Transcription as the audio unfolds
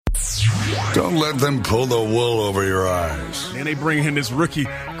Don't let them pull the wool over your eyes. And they bring in this rookie,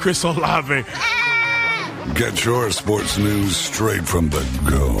 Chris Olave. Get your sports news straight from the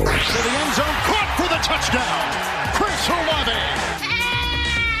go. To the end zone, caught for the touchdown. Chris Olave.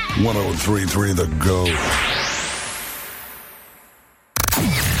 103.3 The Go.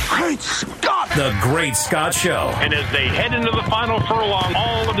 Great Scott! The Great Scott Show. And as they head into the final furlong,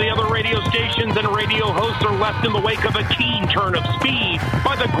 all of the other radio stations and radio hosts are left in the wake of a keen turn of speed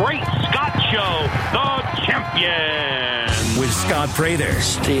by the Great Scott Show, the champion. With Scott Prather.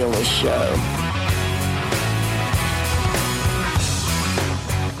 Steal the show.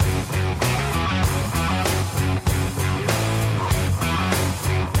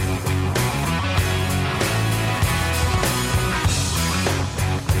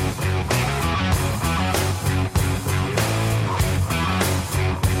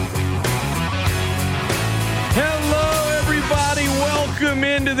 Welcome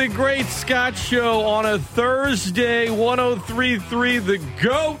into the Great Scott Show on a Thursday, 103.3 The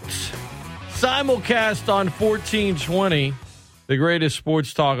GOAT, simulcast on 1420, the greatest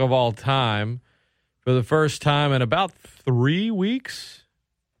sports talk of all time. For the first time in about 3 weeks,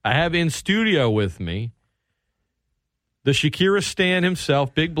 I have in studio with me the Shakira Stan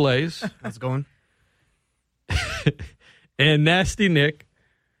himself, Big Blaise. How's it going? And Nasty Nick.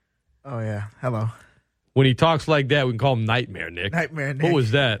 Oh, yeah. Hello. When he talks like that, we can call him Nightmare Nick. Nightmare Nick. What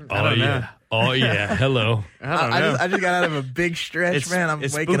was that? I don't know. Oh, yeah. Hello. I just got out of a big stretch, man. I'm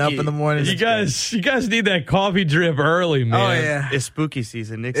waking spooky. up in the morning. You guys need that coffee drip early, man. Oh, yeah. It's spooky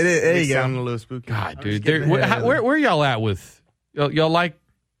season. Nick's, It is. There Nick's you go. sounding a little spooky. God, dude. getting ahead of Where y'all at with? Y'all like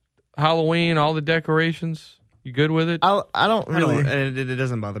Halloween, all the decorations? You good with it? I don't really. It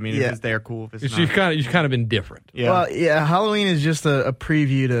doesn't bother me. Yeah. If it's there, cool. If it's You've not. kind of been different. Yeah. Well, yeah, Halloween is just a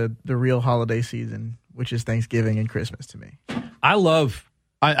preview to the real holiday season, which is Thanksgiving and Christmas to me.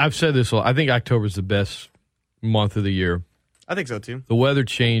 I've said this, I think October's the best month of the year. I think so, too. The weather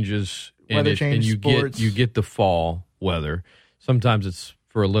changes, and you get the fall weather. Sometimes it's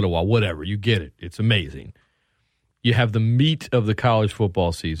for a little while, whatever. You get it. It's amazing. You have the meat of the college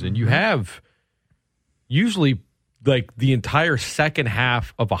football season. Mm-hmm. You have usually like the entire second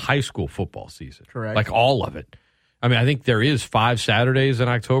half of a high school football season. Correct. Like all of it. I mean, I think there is 5 Saturdays in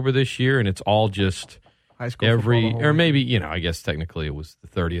October this year, and it's all just High school football, or maybe, I guess technically it was the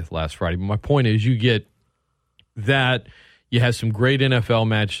 30th last Friday. But my point is you get that. You have some great NFL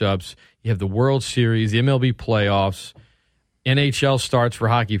matchups. You have the World Series, the MLB playoffs. NHL starts for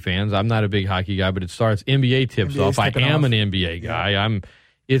hockey fans. I'm not a big hockey guy, but it starts. NBA tips off. I am an NBA guy. Yeah.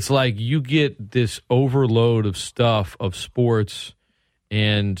 It's like you get this overload of stuff, of sports,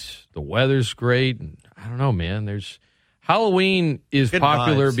 and the weather's great. And I don't know, man. Halloween is good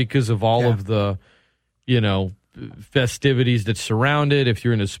popular vibes. because of all of the, festivities that surround it. If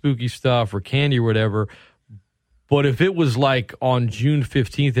you're into spooky stuff or candy or whatever. But if it was like on June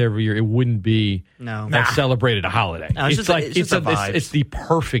 15th every year, it wouldn't be that celebrated a holiday. No, it's the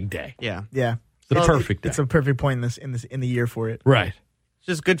perfect day. Yeah. Yeah. The perfect day. It's a perfect point in the year for it. Right.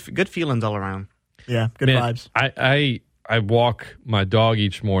 Just good feelings all around. Yeah, good vibes. I walk my dog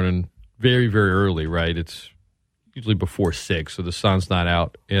each morning very, very early, right? It's usually before 6, so the sun's not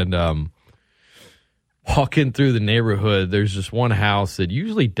out. And walking through the neighborhood, there's this one house that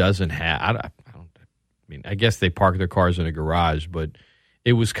usually doesn't have, I guess they park their cars in a garage, but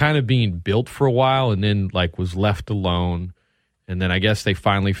it was kind of being built for a while and then like was left alone. And then I guess they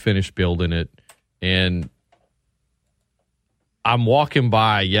finally finished building it. And I'm walking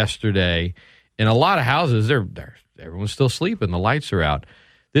by yesterday, and a lot of houses, everyone's still sleeping. The lights are out.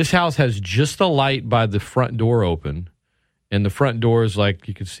 This house has just a light by the front door open, and the front door is like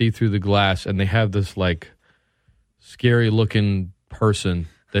you can see through the glass, and they have this like scary-looking person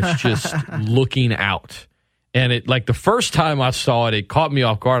that's just looking out. And it like the first time I saw it, it caught me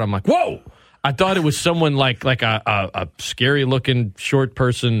off guard. I'm like, whoa! I thought it was someone like a scary-looking short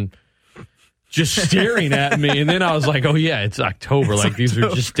person just staring at me. And then I was like, oh, yeah, it's October. Like, these are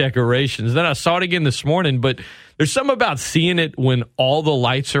just decorations. Then I saw it again this morning, but there's something about seeing it when all the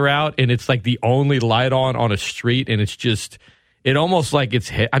lights are out and it's like the only light on a street, and it's just, it almost like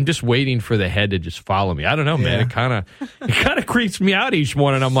I'm just waiting for the head to just follow me. I don't know, man. It kind of creeps me out each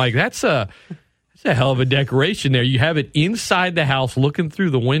morning. I'm like, that's a hell of a decoration there. You have it inside the house looking through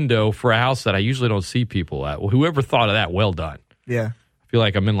the window for a house that I usually don't see people at. Well, whoever thought of that, well done. Yeah. I feel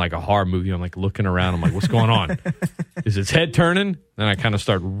like I'm in like a horror movie. I'm like looking around. I'm like, what's going on? Is its head turning? Then I kind of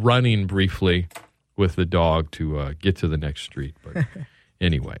start running briefly with the dog to get to the next street. But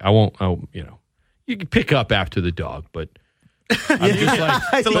anyway, you can pick up after the dog, but I'm just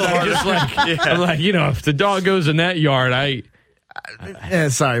like, if the dog goes in that yard,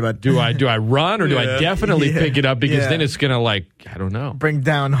 Sorry, but Do I run or do I definitely pick it up? Because then it's going to I don't know. Bring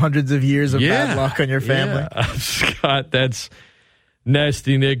down hundreds of years of bad luck on your family. Yeah. Scott, that's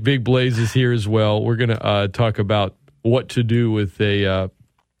nasty, Nick. Big Blaise is here as well. We're going to talk about what to do with you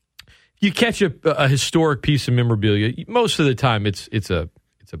catch a historic piece of memorabilia. Most of the time it's a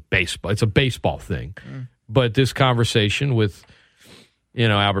baseball thing. But this conversation with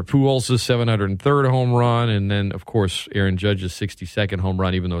Albert Pujols' 703rd home run, and then, of course, Aaron Judge's 62nd home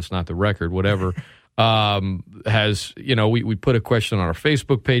run, even though it's not the record, whatever, has, we put a question on our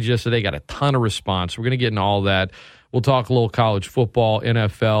Facebook page yesterday, got a ton of response. We're going to get into all that. We'll talk a little college football,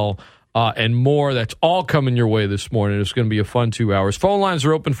 NFL, and more. That's all coming your way this morning. It's going to be a fun 2 hours. Phone lines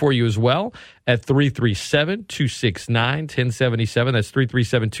are open for you as well at 337-269-1077. That's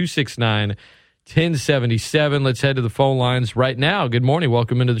 337-269-1077. 1077. Let's head to the phone lines right now. Good morning.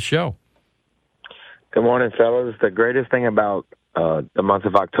 Welcome into the show. Good morning, fellas. The greatest thing about the month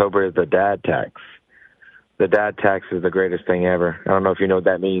of October is the dad tax. The dad tax is the greatest thing ever. I don't know if you know what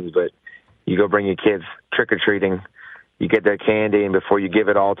that means, but you go bring your kids trick-or-treating, you get their candy, and before you give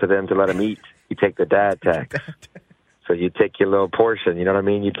it all to them to let them eat, you take the dad tax. So you take your little portion, you know what I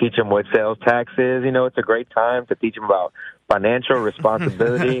mean? You teach them what sales tax is. It's a great time to teach them about financial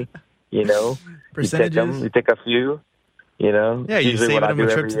responsibility. Percentages. You take a few, Yeah, you save them a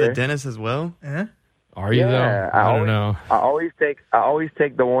trip to the year. dentist as well. Are you, though? I don't know. I always take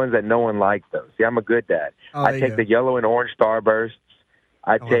the ones that no one likes, though. See, I'm a good dad. I take the yellow and orange Starbursts.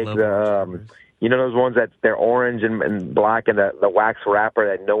 I take the, those ones that they're orange and black and the wax wrapper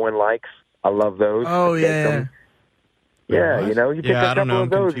that no one likes. I love those. Oh, yeah. Yeah, you take a couple of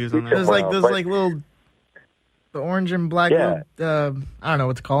those. There's little, the orange and black, little, I don't know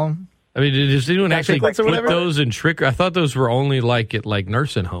what to call them. I mean, does anyone actually chiclets or put whatever? those in trick? I thought those were only at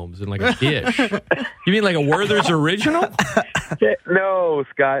nursing homes and a dish. You mean like a Werther's original? No,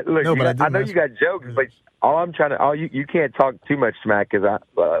 Scott. Look, No, but I know you got jokes, but you can't talk too much smack because,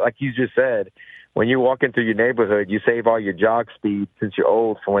 like you just said, when you walk into your neighborhood, you save all your jog speed since you're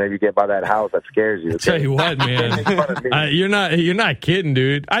old for whenever you get by that house that scares you. Okay? Tell you what, man, you're not kidding,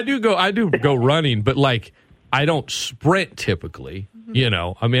 dude. I do go running, but I don't sprint typically.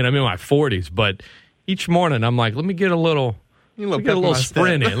 I mean, I'm in my 40s, but each morning I'm like, let me get a little sprint in. Let me get a little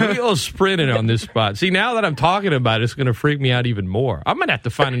sprint in on this spot. See, now that I'm talking about it, it's going to freak me out even more. I'm going to have to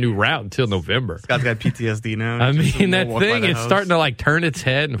find a new route until November. Scott's got PTSD now. I mean, that thing is starting to turn its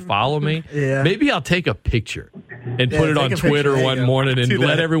head and follow me. Yeah. Maybe I'll take a picture and put it on Twitter one morning and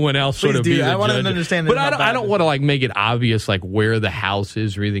let everyone else sort of be the I want judge. to understand. But I don't want to make it obvious where the house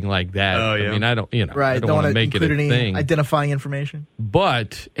is or anything like that. Oh, yeah. I mean, I don't Right. I don't want to make it a any thing. identifying information.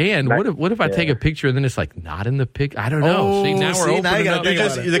 But what if I take a picture and then it's not in the pic? I don't know. See, now we're now opening you gotta up. think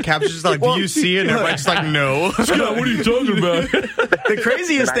about it. The caption's just do you see it? And everybody's just no. Scott, what are you talking about? The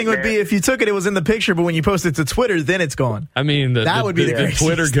craziest thing would be if you took it was in the picture, but when you post it to Twitter, then it's gone. I mean, that would be the craziest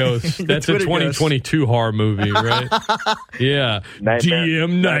Twitter thing. ghost. The That's a Twitter 2022 horror movie, right? Yeah.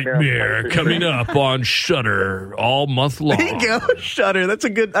 DM Nightmare coming up on Shudder all month long. There you go, Shudder. That's a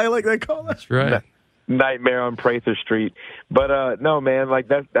good. I like that call. That's right. Nightmare on Prather Street. But no, man,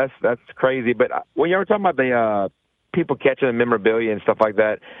 that's crazy. But when you're talking about the people catching the memorabilia and stuff like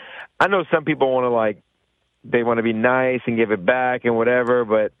that, I know some people want to they want to be nice and give it back and whatever.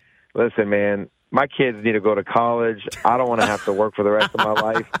 But listen, man, my kids need to go to college. I don't want to have to work for the rest of my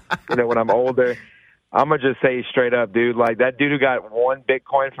life. When I'm older, I'm gonna just say straight up, dude. That dude who got one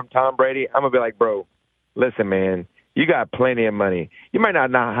Bitcoin from Tom Brady, I'm gonna be like, bro, listen, man. You got plenty of money. You might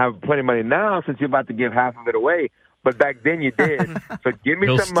not have plenty of money now since you're about to give half of it away, but back then you did. So give me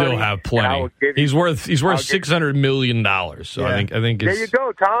He'll some money. still have plenty. He's worth $600 million. So I think it's, there you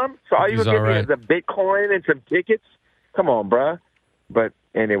go, Tom. So all you gonna give me is a Bitcoin and some tickets. Come on, bruh. But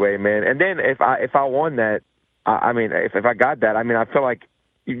anyway, man. And then if I won that, if I got that, I feel like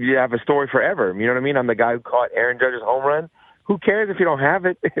you have a story forever. You know what I mean? I'm the guy who caught Aaron Judge's home run. Who cares if you don't have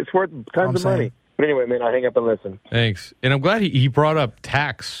it? It's worth tons of money. But anyway, man, I hang up and listen. Thanks. And I'm glad he brought up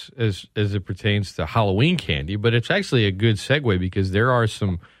tax as it pertains to Halloween candy, but it's actually a good segue because there are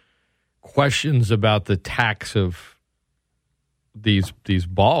some questions about the tax of these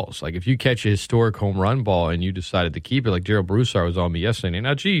balls. If you catch a historic home run ball and you decided to keep it, like Gerald Broussard was on me yesterday.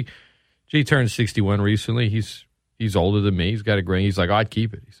 Now, G turned 61 recently. He's older than me. He's got a grand. He's like, I'd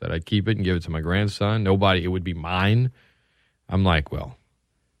keep it. He said, I'd keep it and give it to my grandson. It would be mine. I'm like, well,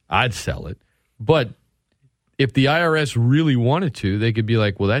 I'd sell it. But if the IRS really wanted to, they could be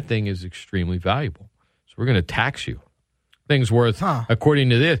like, well, that thing is extremely valuable. So we're going to tax you. Thing's worth, according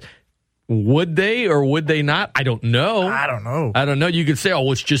to this. Would they or would they not? I don't know. I don't know. You could say,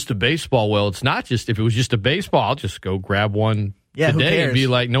 oh, it's just a baseball. Well, it's not just. If it was just a baseball, I'll just go grab one today and be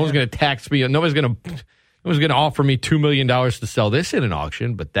like, no one's going to tax me. Nobody's going to offer me $2 million to sell this in an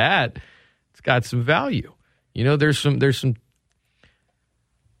auction, but it's got some value. You know, there's some.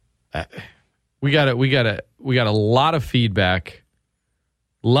 We got a lot of feedback.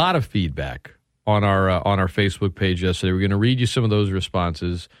 On our Facebook page yesterday. We're going to read you some of those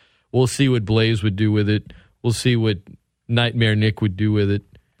responses. We'll see what Blaise would do with it. We'll see what Nightmare Nick would do with it.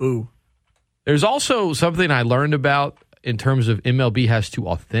 Ooh. There's also something I learned about in terms of MLB has to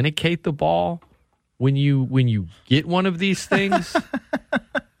authenticate the ball when you get one of these things.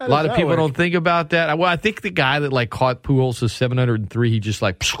 A lot of people don't think about that. Well, I think the guy that caught Pujols' 703, he just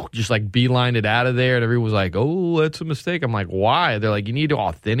beelined it out of there, and everyone was like, "Oh, that's a mistake." I'm like, "Why?" They're like, "You need to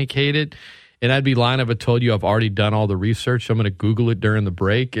authenticate it." And I'd be lying if I told you I've already done all the research. So I'm going to Google it during the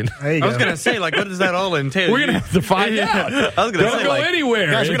break. And I was going to say, what does that all entail? We're going to have to find out. I was going to say, don't go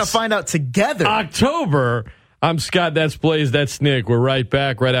anywhere. Guys, we're going to find out together. October. I'm Scott. That's Blaise. That's Nick. We're right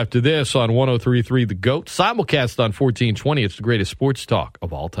back right after this on 103.3 The GOAT. Simulcast on 1420. It's the greatest sports talk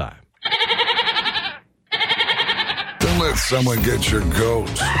of all time. Don't let someone get your goat.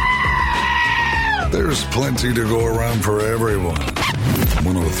 There's plenty to go around for everyone.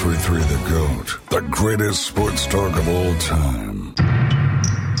 103.3 The GOAT, the greatest sports talk of all time.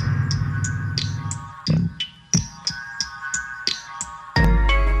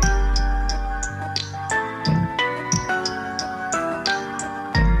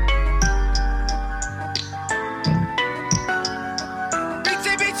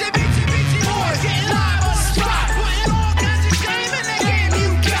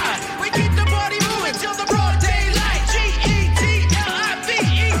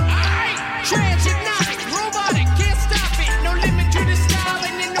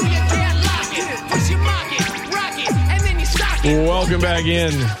 Welcome back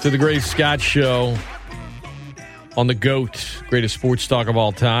in to the Great Scott Show on the GOAT, greatest sports talk of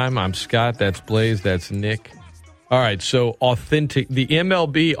all time. I'm Scott. That's Blaise. That's Nick. All right, so the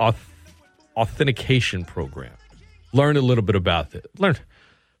MLB authentication program. Learned a little bit about it.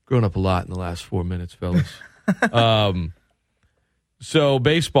 Grown up a lot in the last 4 minutes, fellas. So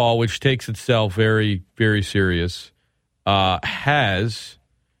baseball, which takes itself very, very serious, has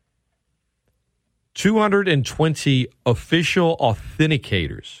 220 official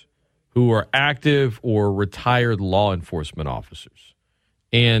authenticators who are active or retired law enforcement officers.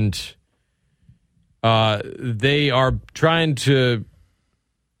 And they are trying to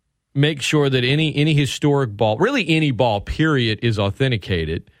make sure that any historic ball, really any ball, period, is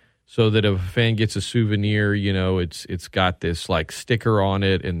authenticated so that if a fan gets a souvenir, it's got this sticker on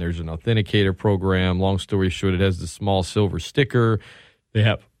it and there's an authenticator program. Long story short, it has the small silver sticker. They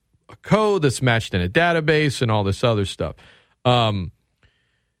have a code that's matched in a database and all this other stuff. For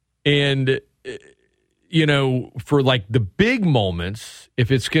the big moments,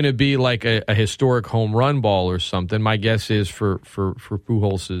 if it's going to be a historic home run ball or something, my guess is for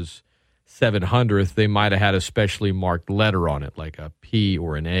Pujols' 700th, they might have had a specially marked letter on it, like a P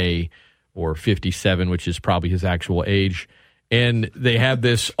or an A or 57, which is probably his actual age. And they have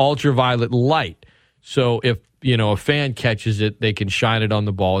this ultraviolet light. So if a fan catches it, they can shine it on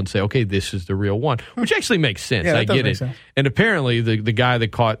the ball and say, okay, this is the real one, which actually makes sense. Yeah, I get it. Sense. And apparently the guy that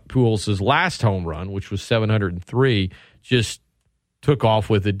caught Pujols' last home run, which was 703, just took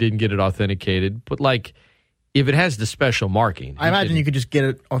off with it, didn't get it authenticated. But if it has the special marking, I imagine you could just get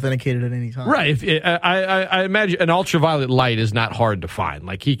it authenticated at any time. Right. I imagine an ultraviolet light is not hard to find.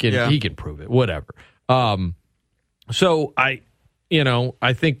 He can prove it, whatever. So I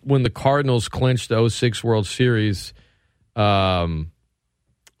think when the Cardinals clinched the 2006 World Series, the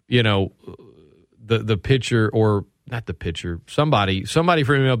pitcher, or not the pitcher, somebody from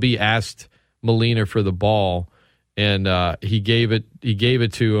MLB asked Molina for the ball, and he gave it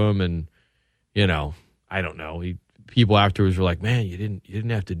to him, and I don't know. People afterwards were like, "Man, you didn't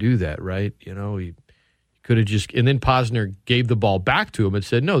have to do that, right? He could have just." And then Posner gave the ball back to him and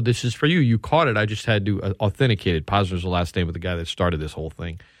said, "No, this is for you. You caught it. I just had to authenticate it." Posner's the last name of the guy that started this whole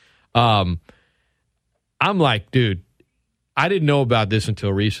thing. I'm like, dude, I didn't know about this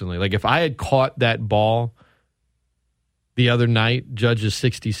until recently. If I had caught that ball the other night, Judge's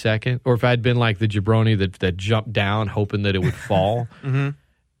 62nd, or if I had been like the jabroni that jumped down hoping that it would fall,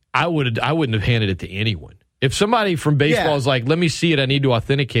 I wouldn't have handed it to anyone. If somebody from baseball is like, let me see it, I need to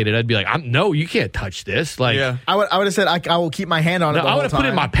authenticate it, I'd be like, no, you can't touch this. I would have said, I will keep my hand on it. I would have put it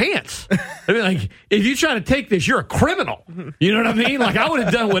in my pants. I mean, if you try to take this, you're a criminal. You know what I mean? I would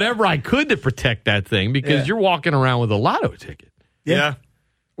have done whatever I could to protect that thing because you're walking around with a lotto ticket. Yeah.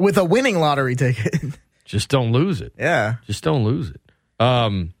 With a winning lottery ticket. Just don't lose it. Yeah. Just don't lose it.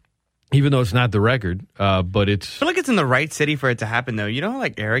 even though it's not the record, but it's. I feel like it's in the right city for it to happen, though. You know how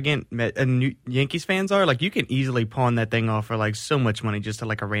like arrogant Yankees fans are? Like you can easily pawn that thing off for like so much money just to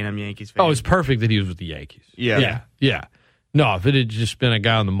like a random Yankees fan. Oh, it's perfect that he was with the Yankees. Yeah. No, if it had just been a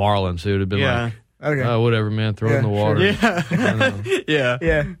guy on the Marlins, it would have been like, okay, whatever, man, throw it in the water. Yeah.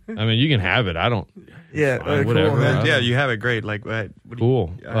 yeah, I mean, you can have it. I don't. yeah, Fine, whatever. cool, man. Yeah, you have it great. Like, what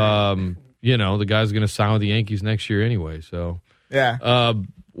Cool. The guy's going to sign with the Yankees next year anyway. So, Yeah.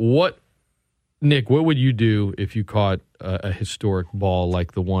 Nick, what would you do if you caught a historic ball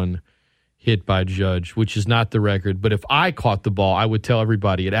like the one hit by Judge, which is not the record? But if I caught the ball, I would tell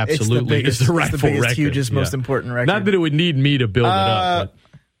everybody it absolutely is the rightful it's the biggest, record. hugest, most important record. Not that it would need me to build it up.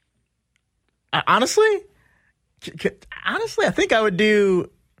 But. Honestly, I think I would do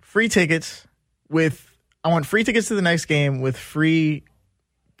free tickets I want free tickets to the next game with free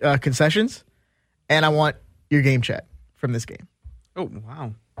concessions, and I want your game chat from this game. Oh,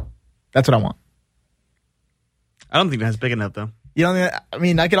 wow. That's what I want. I don't think that's big enough, though. You know, I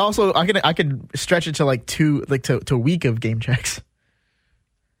mean, I could stretch it to like to a week of game checks.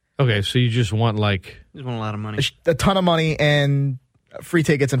 Okay, so you just want like Just want a lot of money. A ton of money and free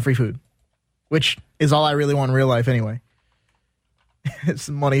tickets and free food, which is all I really want in real life anyway. It's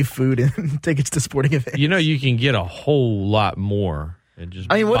money, food, and tickets to sporting events. You know, you can get a whole lot more and just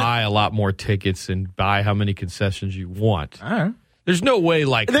buy a lot more tickets and buy how many concessions you want. All right. There's no way,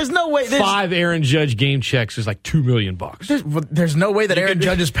 five Aaron Judge game checks is like $2 million. There's no way that Aaron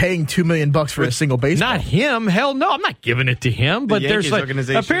Judge is paying $2 million for a single baseball. Not him. Hell no. I'm not giving it to him. But there's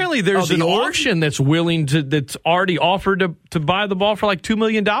apparently there's an auction that's already offered to buy the ball for like $2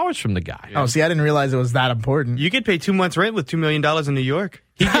 million from the guy. Oh, see, I didn't realize it was that important. You could pay 2 months rent with $2 million in New York.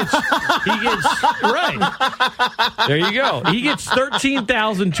 He gets right. There you go. He gets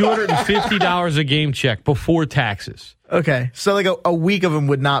 $13,250 a game check before taxes. Okay, so like a week of them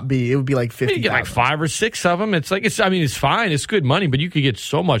would not be. It would be like 50. You get like 5 or 6 of them. It's fine. It's good money, but you could get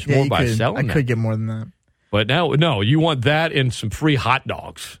so much more by selling. I could get more than that. But no, you want that and some free hot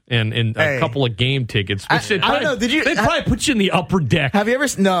dogs and a couple of game tickets. I don't know. They'd probably put you in the upper deck. Have you ever?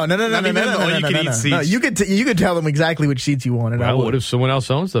 No. You can eat seats. No, you could tell them exactly which seats you wanted. Well, what if someone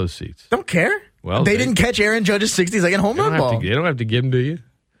else owns those seats? Don't care. Well, they didn't catch Aaron Judge's 60-second home run ball. They don't have to give them to you.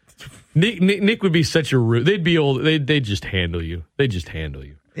 Nick would be such a rude. They'd be old. They'd just handle you.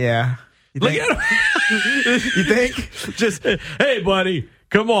 Yeah. Look at him. You think? Just hey, buddy.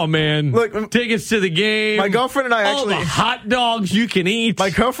 Come on, man. Look, tickets to the game. My girlfriend and I all the hot dogs you can eat. My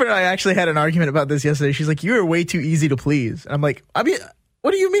girlfriend and I actually had an argument about this yesterday. She's like, "You are way too easy to please." And I'm like, "I mean,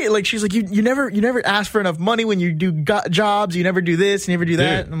 what do you mean?" Like, she's like, "You never ask for enough money when you do jobs. You never do this. You never do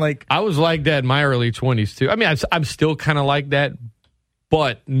that." And I'm like, I was like that in my early 20s too. I mean, I'm still kind of like that,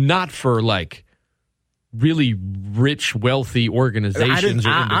 but not for like really rich, wealthy organizations or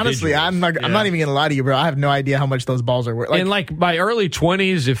individuals. Honestly, I'm not even gonna lie to you, bro. I have no idea how much those balls are worth. And like my early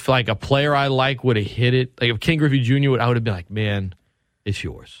 20s, if like a player I like would have hit it, like if King Griffey Jr. I would have been like, "Man, it's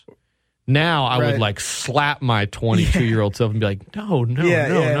yours." Now I would like slap my 22-year-old self and be like, no,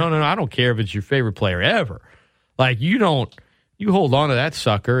 I don't care if it's your favorite player ever. Like you hold on to that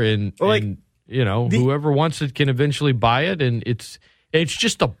sucker and whoever wants it can eventually buy it, and it's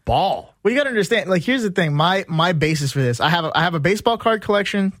just a ball. Well, you got to understand. Like, here's the thing. My basis for this, I have a baseball card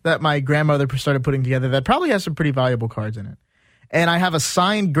collection that my grandmother started putting together that probably has some pretty valuable cards in it, and I have a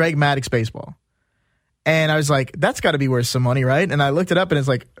signed Greg Maddux baseball. And I was like, that's got to be worth some money, right? And I looked it up, and it's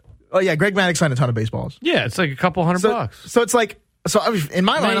like, oh yeah, Greg Maddux signed a ton of baseballs. Yeah, it's like a couple $100. So it's like, in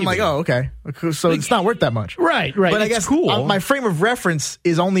my mind, I'm like, oh okay, so it's not worth that much, right? But I guess cool. My frame of reference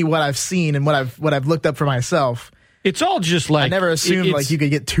is only what I've seen and what I've looked up for myself. It's all just like I never assumed like you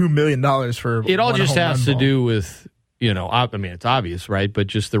could get $2 million for. It all just has to do with I mean it's obvious, right? But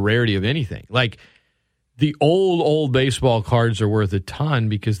just the rarity of anything. Like the old baseball cards are worth a ton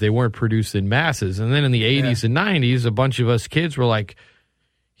because they weren't produced in masses, and then in the 80s and 90s, a bunch of us kids were like,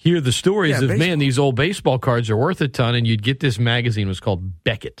 hear the stories of man, these old baseball cards are worth a ton, and you'd get this magazine. It was called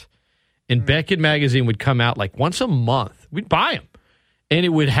Beckett, and Beckett magazine would come out like once a month. We'd buy them, and it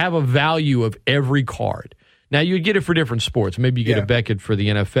would have a value of every card. Now, you'd get it for different sports. Maybe you get a Beckett for the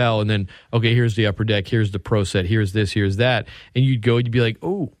NFL, and then, okay, here's the upper deck, here's the pro set, here's this, here's that. And you'd go, you'd be like,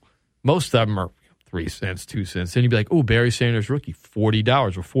 oh, most of them are 3 cents, 2 cents. And you'd be like, oh, Barry Sanders rookie,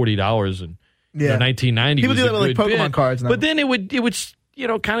 $40 or $40 in 1990. People do that with like Pokemon bid. cards now. But then it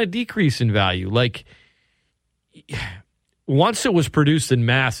would kind of decrease in value. Like, once it was produced in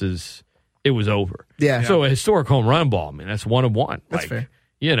masses, it was over. Yeah. So a historic home run ball, man, that's one of one. That's fair.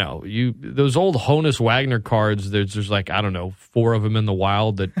 Those old Honus Wagner cards, there's like, I don't know, 4 of them in the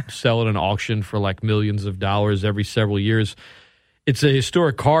wild that sell at an auction for like millions of dollars every several years. It's a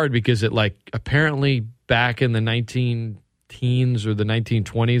historic card because it apparently back in the 19-teens or the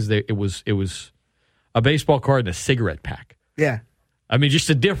 1920s, it was a baseball card and a cigarette pack. Yeah. I mean, just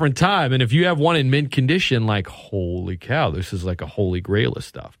a different time. And if you have one in mint condition, holy cow, this is like a holy grail of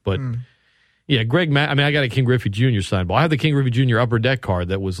stuff. But yeah, I got a King Griffey Jr. signed ball. I have the King Griffey Jr. Upper Deck card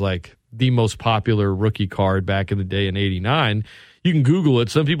that was the most popular rookie card back in the day in '89. You can Google it.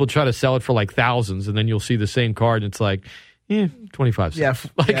 Some people try to sell it for thousands, and then you'll see the same card, and it's 25 cents.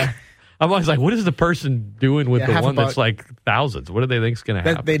 Yeah. I'm always what is the person doing with the one that's thousands? What do they think is going to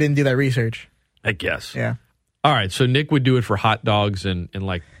happen? They didn't do that research. I guess. Yeah. All right, so Nick would do it for hot dogs and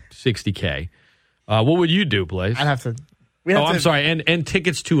 $60K. What would you do, Blaise? I'd have to. I'm sorry, and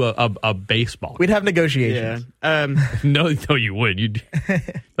tickets to a baseball. We'd have negotiations. Yeah. No, you would. You'd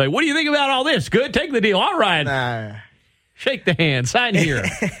what do you think about all this? Good, take the deal. All right. Nah. Shake the hand. Sign here.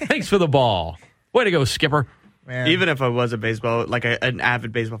 Thanks for the ball. Way to go, Skipper. Man. Even if I was a baseball, an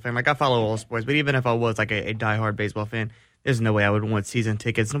avid baseball fan, I follow all sports, but even if I was a diehard baseball fan, there's no way I would want season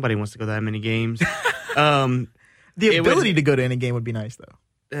tickets. Nobody wants to go to that many games. The ability to go to any game would be nice,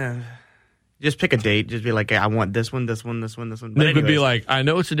 though. Just pick a date. Just be I want this one, this one, this one, this one. They would be I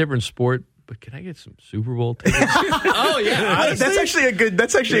know it's a different sport, but can I get some Super Bowl tickets? Oh, yeah. Honestly, that's actually a good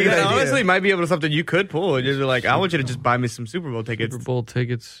idea. Honestly, might be able to something you could pull. Just be I want you to just buy me some Super Bowl tickets. Super Bowl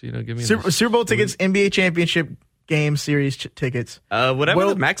tickets, give me Super Bowl tickets, NBA championship game series tickets. Whatever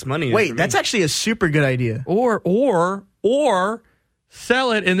the max money is. Wait, that's actually a super good idea. Or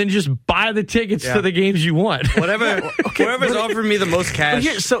sell it and then just buy the tickets to the games you want. Whoever's offering me the most cash.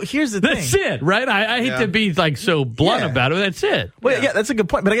 Here's the thing. That's it, right? I hate to be so blunt about it. That's it. Well, yeah, that's a good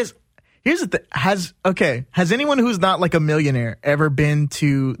point. But I guess here's the thing. Has anyone who's not a millionaire ever been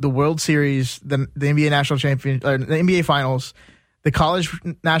to the World Series, the NBA National Championship, or the NBA Finals, the College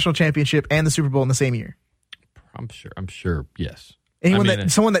National Championship, and the Super Bowl in the same year? I'm sure. Yes.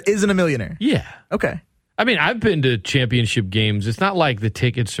 Someone that isn't a millionaire. Yeah. Okay. I mean, I've been to championship games. It's not like the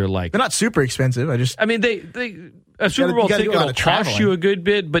tickets are they're not super expensive. A Super Bowl ticket will cost you a good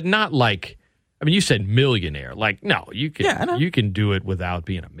bit, but not you said millionaire. No, you can do it without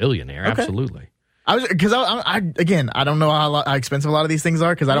being a millionaire. Okay. Absolutely. I don't know how expensive a lot of these things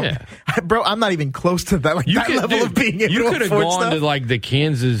are because I'm not even close to that level of being able to afford stuff. You could have gone to the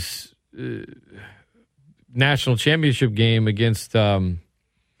Kansas national championship game against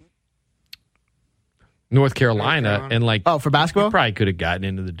North Carolina and for basketball, you probably could have gotten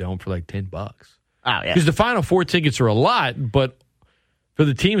into the dome for $10. Oh yeah, because the Final Four tickets are a lot, but for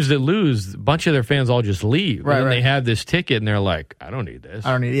the teams that lose, a bunch of their fans all just leave. Right, and then they have this ticket and they're like, I don't need this.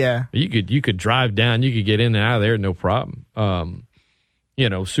 Yeah. You could drive down, you could get in and out of there, no problem.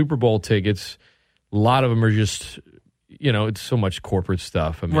 Super Bowl tickets, a lot of them are just, it's so much corporate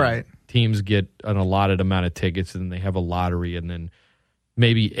stuff. I mean, teams get an allotted amount of tickets and then they have a lottery and then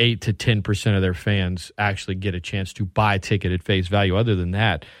maybe 8 to 10% of their fans actually get a chance to buy a ticket at face value. Other than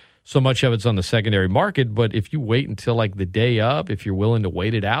that, so much of it's on the secondary market. But if you wait until the day of, if you're willing to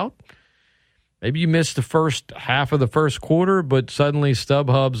wait it out, maybe you miss the first half of the first quarter, but suddenly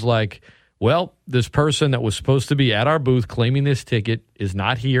StubHub's this person that was supposed to be at our booth claiming this ticket is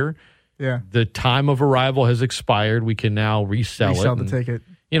not here. Yeah. The time of arrival has expired. We can now resell the ticket.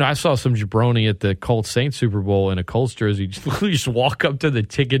 I saw some jabroni at the Colts Saints Super Bowl in a Colts jersey. Just walk up to the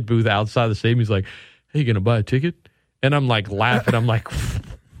ticket booth outside the stadium. He's like, "Hey, you gonna buy a ticket?" And I'm laughing. I'm like,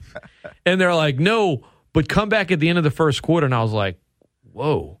 and they're like, "No, but come back at the end of the first quarter." And I was like,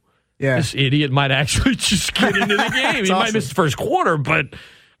 "Whoa, this idiot might actually just get into the game. He might miss the first quarter, but."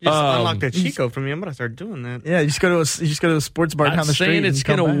 Just unlock that Chico for me. I'm gonna start doing that. Yeah, you just go to a sports bar down the street. Saying it's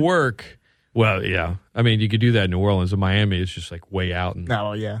gonna work. Well, yeah. I mean, you could do that in New Orleans. In Miami, it's just way out. And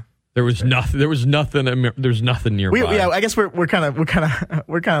yeah. There was nothing. There's nothing nearby. I guess we're kind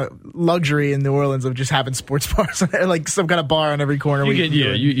of luxury in New Orleans of just having sports bars, some kind of bar on every corner.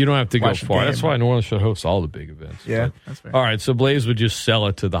 You don't have to go far. That's why New Orleans should host all the big events. Yeah, that's fair. All right, so Blaise would just sell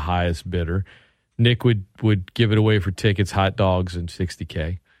it to the highest bidder. Nick would give it away for tickets, hot dogs, and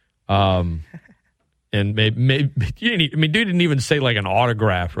 $60K. And maybe dude didn't even say an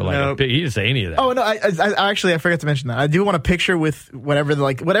autograph or he didn't say any of that. Oh no, I forgot to mention that. I do want a picture with whatever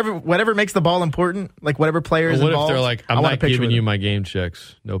makes the ball important, whatever players involved. What if they're I'm not giving you my game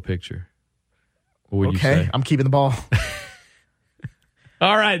checks, no picture? What would you say? I'm keeping the ball.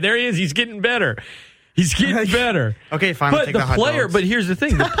 All right, there he is. He's getting better. Okay, fine. But the player. But here's the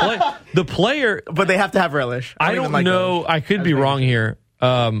thing: the player. But they have to have relish. I don't know. I could be wrong here.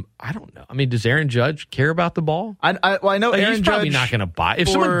 I don't know. I mean, does Aaron Judge care about the ball? I know Aaron he's probably Judge not going to buy. If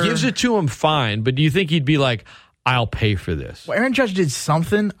someone gives it to him, fine. But do you think he'd be like, "I'll pay for this"? Well, Aaron Judge did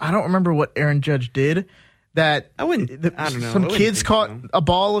something. I don't remember what Aaron Judge did, that I don't know. Some kids caught a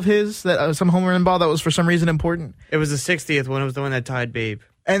ball of his, that some home run ball that was for some reason important. It was the 60th one. It was the one that tied Babe.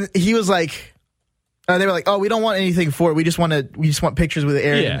 And he was like, they were like, "Oh, we don't want anything for it. We just want pictures with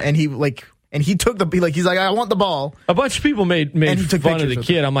Aaron." Yeah. And he took he's like, "I want the ball." A bunch of people made fun of the with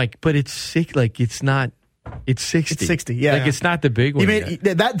kid. I'm like, but it's sick. Like it's not. It's 60. It's 60. Yeah, like it's not the big one.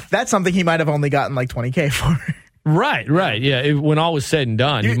 That's something he might have only gotten like $20K for. Right. Yeah, when all was said and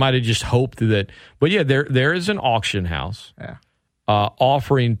done, he might have just hoped that. But yeah, there is an auction house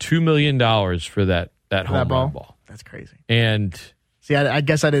offering $2 million for that home run ball. That's crazy. And see, I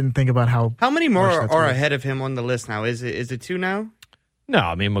guess I didn't think about how many more are ahead of him on the list now. Is it 2 now? No,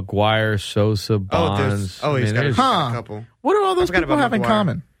 I mean McGuire, Sosa, Bonds. He's got a couple. What do all those people have in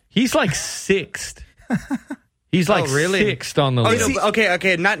common? He's like sixth. He's like sixth on the list.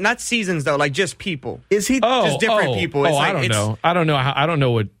 Okay. Not seasons though. Like just people. Is he just different people? It's I don't know. I don't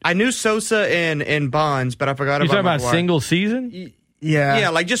know what. I knew Sosa and Bonds, but I forgot You're about. talking about McGuire. Single season? Yeah,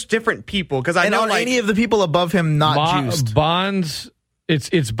 like just different people. Because I know like any of the people above him not juiced. Bonds.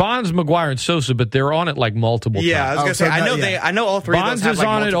 It's Bonds, McGuire, and Sosa, but they're on it like multiple. Yeah, times. I was gonna say. I know all three. Bonds of those have is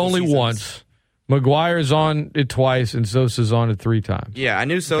on like it only seasons. once. McGuire's on it twice, and Sosa's on it 3 times. Yeah, I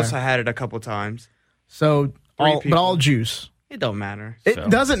knew Sosa had it a couple times. So, all juice. It don't matter. It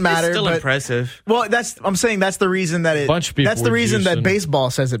doesn't matter. It's still but, impressive. Well, I'm saying that's the reason that that's the reason that baseball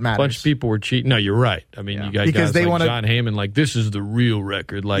says it matters. A bunch of people were cheating. No, you're right. I mean, you got guys like John Heyman, like this is the real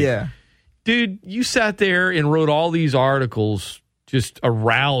record. Like, dude, you sat there and wrote all these articles, just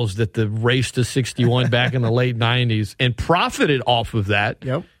aroused at the race to 61 back in the late 90s, and profited off of that.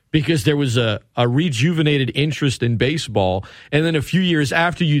 Yep. Because there was a rejuvenated interest in baseball. And then a few years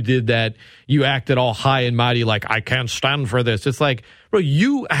after you did that, you acted all high and mighty like, I can't stand for this. It's like, bro,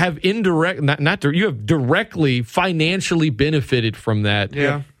 you have you have directly financially benefited from that.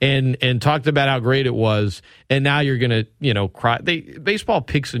 Yeah. And talked about how great it was. And now you're going to, cry. Baseball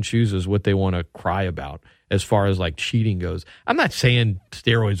picks and chooses what they want to cry about as far as like cheating goes. I'm not saying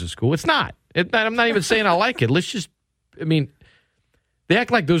steroids is cool. It's not. I'm not even saying I like it. They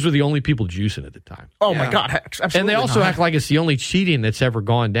act like those were the only people juicing at the time. Oh, my God. Absolutely. And they also act like it's the only cheating that's ever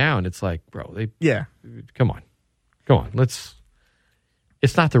gone down. It's like, bro, come on.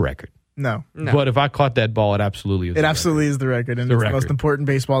 It's not the record. No. But if I caught that ball, it absolutely is. It absolutely is the record. And it's the most important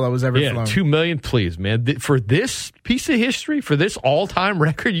baseball that was ever flown. $2 million, please, man. For this piece of history, for this all-time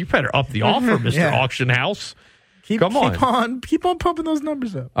record, you better up the offer, Mr. Auction House. Come on. Keep on pumping those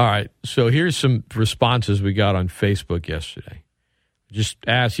numbers up. All right. So here's some responses we got on Facebook yesterday. Just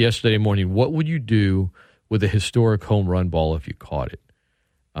asked yesterday morning, what would you do with a historic home run ball if you caught it?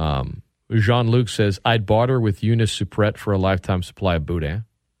 Jean-Luc says, I'd barter with Eunice Supret for a lifetime supply of Boudin.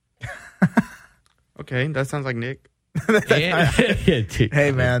 Okay, that sounds like Nick.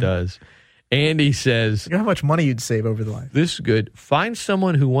 Hey, man. It does. Andy says, look at how much money you'd save over the life. This is good. Find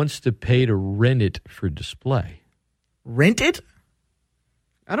someone who wants to pay to rent it for display. Rent it?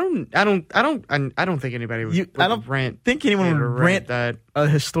 I don't think anybody would think anyone would rent that a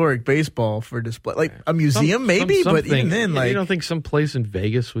historic baseball for display, like a museum, maybe. But even then, like, you don't think some place in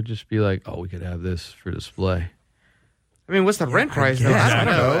Vegas would just be like, "Oh, we could have this for display." I mean, what's the rent price? Though? I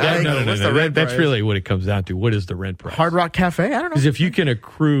don't know. No. That's really what it comes down to. What is the rent price? Hard Rock Cafe? I don't know. Because if you can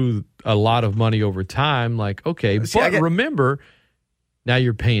accrue a lot of money over time, like remember. Now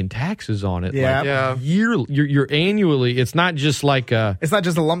you're paying taxes on it. You're annually. It's not just like it's not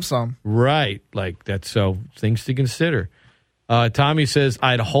just a lump sum. Right. Like that's so things to consider. Tommy says,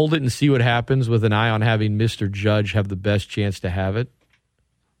 I'd hold it and see what happens with an eye on having Mr. Judge have the best chance to have it.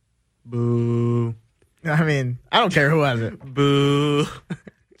 Boo. I mean, I don't care who has it. Boo.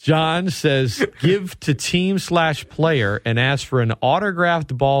 John says, give to team/player and ask for an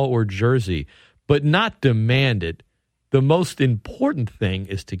autographed ball or jersey, but not demand it. The most important thing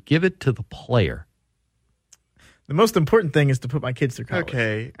is to give it to the player. The most important thing is to put my kids through college.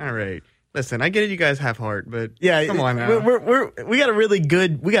 Okay, all right. Listen, I get it. You guys have heart, but come on now. We got a really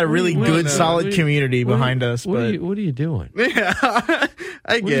good, solid community behind us. What are you doing? Yeah,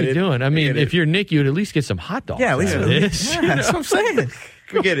 I get it. What are you doing? I mean, if you're Nick, you'd at least get some hot dogs. Yeah, at least that's what I'm saying.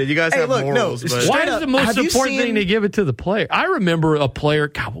 We get it. You guys have morals. But why is the most important thing to give it to the player? I remember a player.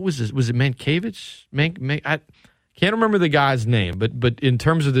 God, what was this? Was it Mankiewicz? I can't remember the guy's name, but in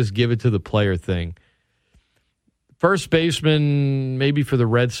terms of this give it to the player thing, first baseman, maybe for the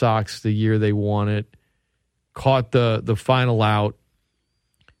Red Sox the year they won it, caught the final out,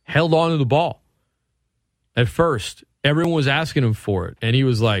 held on to the ball. At first, everyone was asking him for it, and he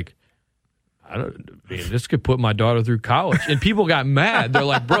was like, this could put my daughter through college. And people got mad. They're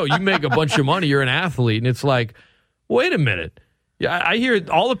like, bro, you make a bunch of money, you're an athlete. And it's like, wait a minute. Yeah, I hear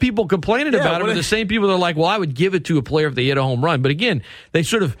all the people complaining about it are the same people that are like, well, I would give it to a player if they hit a home run. But again, they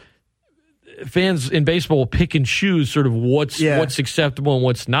sort of, fans in baseball will pick and choose sort of what's acceptable and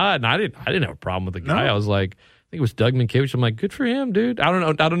what's not. And I didn't have a problem with the guy. I was like, I think it was Doug Minkiewicz. I'm like, good for him, dude. I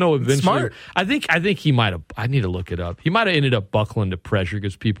don't know. Eventually, smart. I think he might have. I need to look it up. He might have ended up buckling to pressure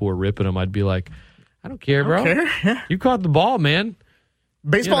because people were ripping him. I'd be like, I don't care, bro. Yeah. You caught the ball, man.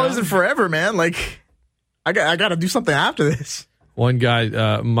 Baseball isn't forever, man. Like, I got to do something after this. One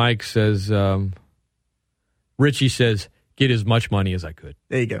guy, Mike says, Richie says, get as much money as I could.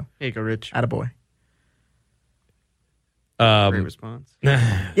 There you go. There you go, Rich. Attaboy. Great response.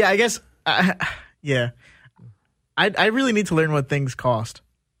 Yeah, I guess. Yeah. I really need to learn what things cost.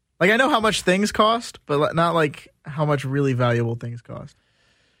 Like, I know how much things cost, but not like how much really valuable things cost.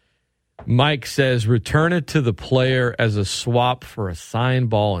 Mike says, return it to the player as a swap for a signed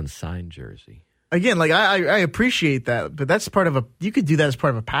ball and signed jersey. Again, like, I appreciate that, but that's you could do that as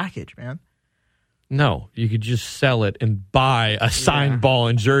part of a package, man. No, you could just sell it and buy a signed ball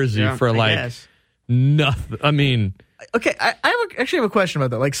and jersey for like nothing. I mean, okay, I actually have a question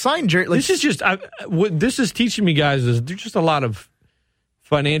about that. Like, signed jersey. Like, this is just what this is teaching me, guys. Is there's just a lot of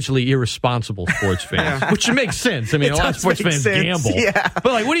financially irresponsible sports fans, which makes sense. I mean, a lot of sports fans gamble, but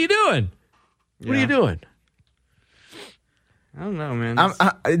like, what are you doing? What are you doing? I don't know, man.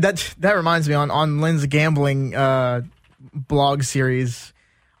 That reminds me on Lynn's gambling blog series.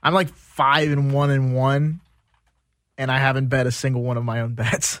 I'm like 5-1-1, and I haven't bet a single one of my own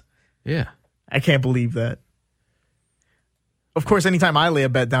bets. Yeah, I can't believe that. Of course, anytime I lay a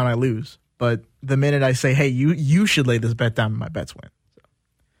bet down, I lose. But the minute I say, "Hey, you should lay this bet down," my bets win.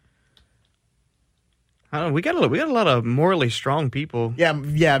 I don't know, we got a lot of morally strong people. Yeah,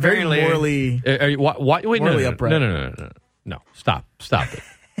 very morally. Wait, morally upright. No, stop it.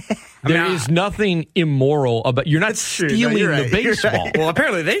 There is nothing immoral about. You're not stealing the baseball. Right. Well,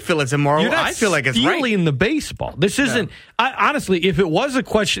 apparently they feel it's immoral. I feel like it's stealing the baseball. This isn't. Honestly, if it was a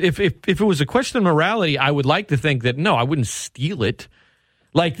question, if it was a question of morality, I would like to think that no, I wouldn't steal it.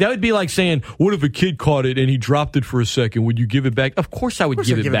 Like, that would be like saying, what if a kid caught it and he dropped it for a second? Would you give it back? Of course I would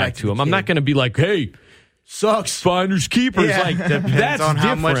give it back to him. I'm not going to be like, hey, sucks. Finders keepers. Yeah. Like, depends that's on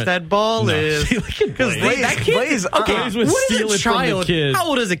different. how much that ball is. Because that kid, Blaise was stealing from the kid. How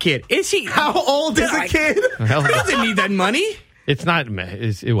old is a kid? How old is a kid? He doesn't need that money. It's not.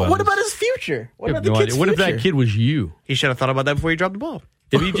 It was. What about his future? What about the kid's What if future? that kid was you? He should have thought about that before he dropped the ball.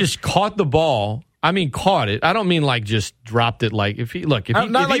 If he just caught the ball, I mean, caught it. I don't mean like just dropped it. Like if he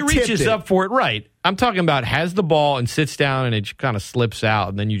reaches up for it, right? I'm talking about has the ball and sits down and it kind of slips out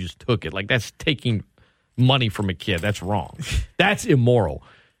and then you just took it. Like, that's taking money from a kid. That's wrong. That's immoral.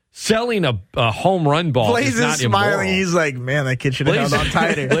 Selling a home run ball Blaise is not is smiling. immoral. He's like, man, that kid should have held on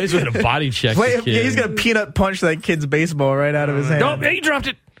tighter. Blaise would have body checked the kid. He's going to peanut punch that kid's baseball right out of his hand. No, he dropped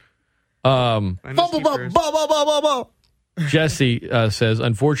it. Ball. Jesse says,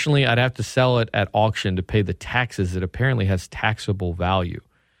 unfortunately, I'd have to sell it at auction to pay the taxes. It apparently has taxable value.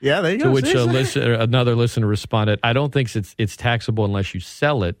 Yeah, there you go. To which another listener responded, I don't think it's taxable unless you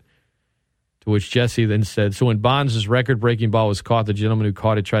sell it. To which Jesse then said, so when Bonds' record-breaking ball was caught, the gentleman who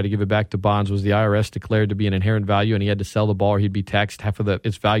caught it tried to give it back to Bonds. Was the IRS declared to be an inherent value and he had to sell the ball or he'd be taxed half of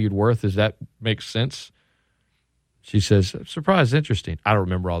its valued worth? Does that make sense? She says, surprised, interesting. I don't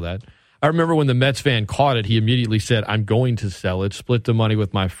remember all that. I remember when the Mets fan caught it, he immediately said, I'm going to sell it, split the money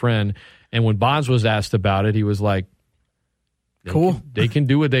with my friend. And when Bonds was asked about it, he was like, cool. They can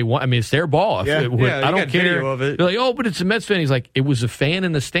do what they want. I mean, it's their ball. Yeah. I don't care. Of it. They're like, oh, but it's a Mets fan. He's like, it was a fan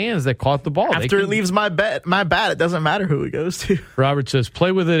in the stands that caught the ball. After it leaves my bat, it doesn't matter who it goes to. Robert says,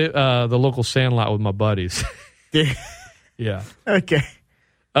 play with it the local sandlot with my buddies. Yeah. Okay.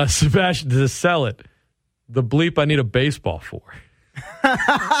 Sebastian, to sell it, the bleep I need a baseball for.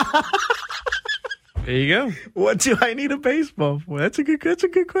 There you go. What do I need a baseball for? That's a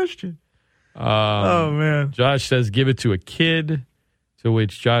good question. Oh, man. Josh says, give it to a kid, to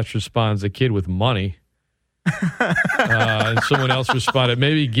which Josh responds, a kid with money. And someone else responded,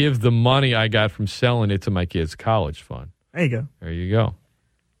 maybe give the money I got from selling it to my kid's college fund. There you go. There you go.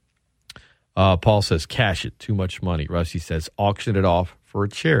 Paul says, cash it, too much money. Rusty says, auction it off for a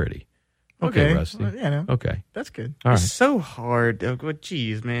charity. Okay, Rusty. Well, no. Okay. That's good. All right. It's so hard.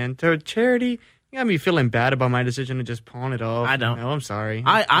 Jeez, man. To a charity, you got me feeling bad about my decision to just pawn it off. I don't. No, I'm sorry.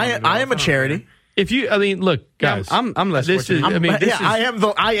 I am a charity. If you, I mean, look, guys. Yeah, I'm less fortunate. I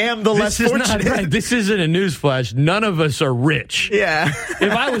am the less fortunate. Right. This isn't a newsflash. None of us are rich. Yeah.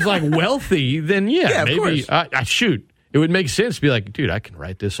 If I was like wealthy, then yeah maybe I shoot. It would make sense to be like, dude, I can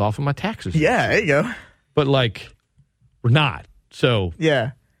write this off of my taxes. Yeah, there you go. But like, we're not. So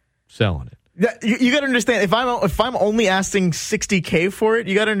yeah, selling it. You got to understand, if I'm only asking $60K for it,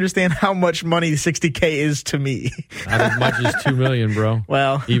 you got to understand how much money $60K is to me. Not as much as $2 million, bro.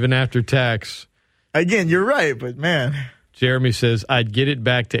 Well, even after tax. Again, you're right, but man. Jeremy says, I'd get it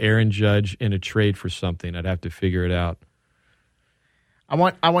back to Aaron Judge in a trade for something. I'd have to figure it out. I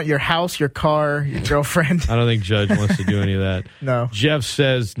want your house, your car, your girlfriend. I don't think Judge wants to do any of that. No. Jeff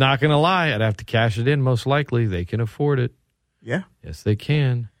says, not going to lie, I'd have to cash it in. Most likely, they can afford it. Yeah. Yes, they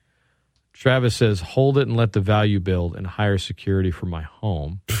can. Travis says, hold it and let the value build and hire security for my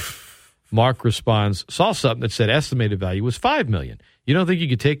home. Mark responds, saw something that said estimated value was $5 million. You don't think you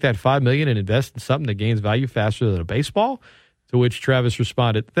could take that $5 million and invest in something that gains value faster than a baseball? To which Travis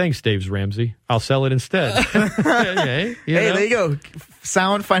responded, thanks, Dave Ramsey. I'll sell it instead. Hey, there you go.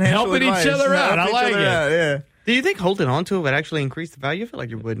 Sound financial helping advice. each other out. I like it. Yeah. Do you think holding on to it would actually increase the value? I feel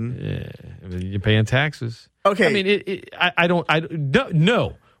like it wouldn't. Yeah, I mean, you're paying taxes. Okay. I mean, I don't.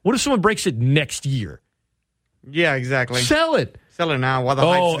 No. What if someone breaks it next year? Yeah, exactly. Sell it. Sell it now while the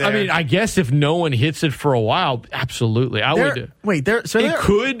hype's there. I mean, I guess if no one hits it for a while, absolutely. It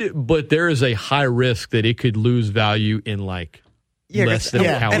could, but there is a high risk that it could lose value in less than a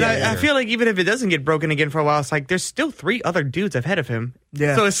calendar year. And I feel like even if it doesn't get broken again for a while, it's like there's still 3 other dudes ahead of him.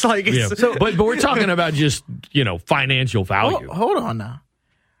 Yeah. So it's like, but we're talking about just financial value. Hold on now.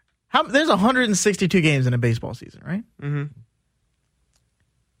 There's 162 games in a baseball season, right? Mm-hmm.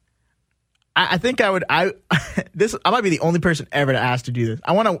 I think I might be the only person ever to ask to do this.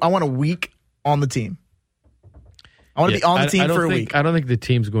 I want a week on the team. I want to be on the team for a week. I don't think the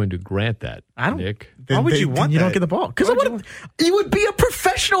team's going to grant that, Nick. Why would you want that? You don't get the ball. Because you would be a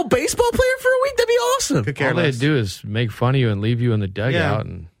professional baseball player for a week? That'd be awesome. All they do is make fun of you and leave you in the dugout.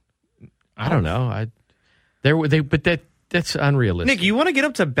 And I don't know. That's unrealistic. Nick, you want to get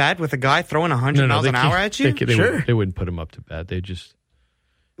up to bat with a guy throwing 100 miles an hour at you? They wouldn't put him up to bat. They just...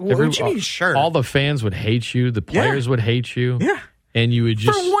 What do you mean, sure? All the fans would hate you. The players would hate you. Yeah. And you would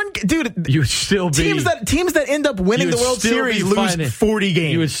just... For one... Dude, you would still be... Teams that end up winning the World Series lose 40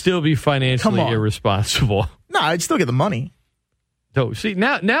 games. You would still be financially irresponsible. No, I'd still get the money. So, see,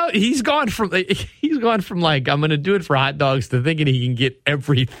 now he's gone from like, I'm going to do it for hot dogs to thinking he can get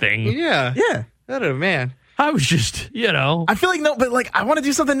everything. Yeah. Yeah. Oh, man. I was just, I feel like, I want to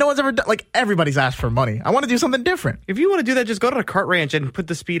do something no one's ever done. Like, everybody's asked for money. I want to do something different. If you want to do that, just go to a kart ranch and put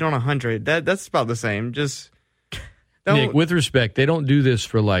the speed on 100. That's about the same. Just... Nick, with respect, they don't do this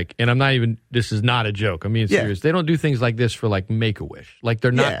for and this is not a joke. I'm being serious. They don't do things like this for Make-A-Wish.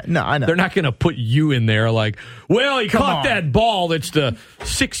 They're not. Yeah, no, I know. They're not going to put you in there he caught that ball that's the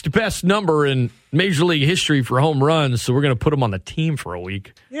 6th best number in Major League history for home runs, so we're going to put him on the team for a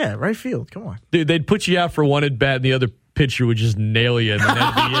week. Yeah, right field. Come on. Dude, they'd put you out for one at bat and the other pitcher would just nail you and then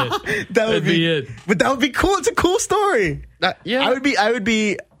that'd be it. That'd be it. But that would be cool. It's a cool story. Yeah. I would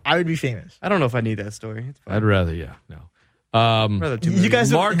be famous. I don't know if I need that story. It's fine. I'd rather, no. You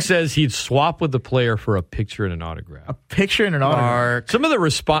guys, Mark says he'd swap with the player for a picture and an autograph. A picture and an autograph. Some of the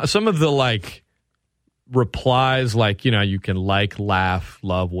replies, you can laugh,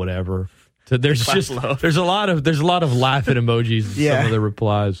 love, whatever. So there's a lot of laughing emojis in some of the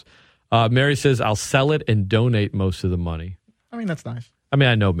replies. Mary says, I'll sell it and donate most of the money. I mean, that's nice. I mean,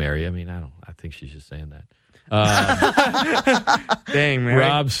 I know Mary. I mean, I think she's just saying that. Dang, man.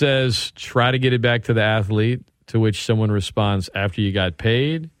 Rob says, try to get it back to the athlete, to which someone responds, after you got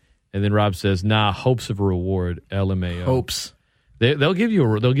paid. And then Rob says, nah, hopes of a reward, LMAO. Hopes. They'll give you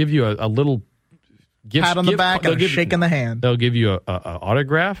a little gift. Pat on the back and a shake in the hand. They'll give you a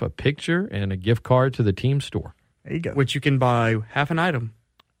autograph, a picture, and a gift card to the team store. There you go. Which you can buy half an item.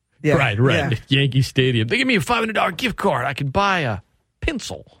 Yeah. Right. Yeah. Yankee Stadium. They give me a $500 gift card. I could buy a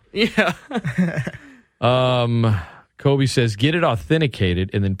pencil. Yeah. Kobe says, get it authenticated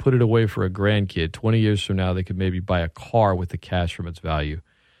and then put it away for a grandkid. 20 years from now, they could maybe buy a car with the cash from its value.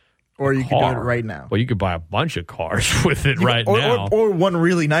 Or you could do it right now. Well, you could buy a bunch of cars with it now. Or one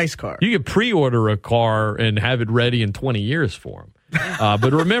really nice car. You could pre-order a car and have it ready in 20 years for them.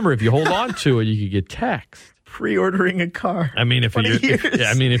 But remember, if you hold on to it, you could get taxed. Pre-ordering a car. I mean, if you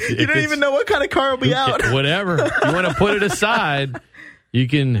don't even know what kind of car will be out. Whatever. You want to put it aside, you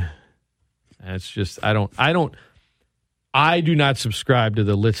can. That's just, I do not subscribe to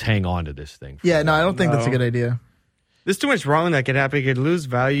the let's hang on to this thing. Yeah, no, I don't think that's a good idea. There's too much wrong that could happen. You could lose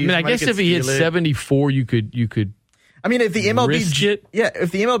value. I mean, I guess if he hit 74, you could. I mean, if the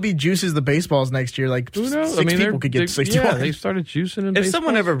MLB juices the baseballs next year, who knows? Six people could get 61. Yeah, they started juicing in If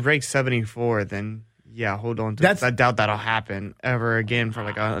someone ever breaks 74, then yeah, hold on to it. I doubt that'll happen ever again for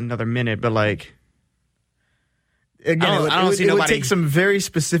another minute. But again, it would take some very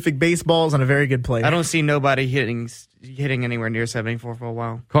specific baseballs and a very good player. I don't see nobody hitting hitting anywhere near 74 for a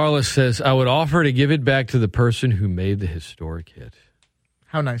while. Carlos says, I would offer to give it back to the person who made the historic hit.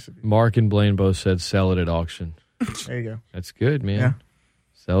 How nice of you. Mark and Blaine both said sell it at auction. There you go. That's good, man. Yeah.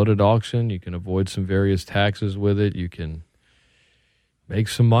 Sell it at auction. You can avoid some various taxes with it. You can make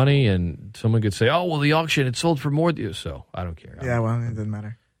some money, and someone could say, oh, well, the auction, it sold for more than you. So I don't care. Yeah, well, it doesn't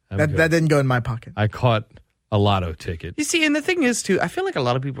matter. That didn't go in my pocket. I caught a lotto ticket. You see, and the thing is, too, I feel like a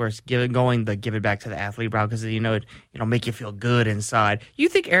lot of people are going the give it back to the athlete route because, it'll make you feel good inside. You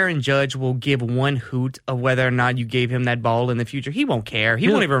think Aaron Judge will give one hoot of whether or not you gave him that ball in the future? He won't care. He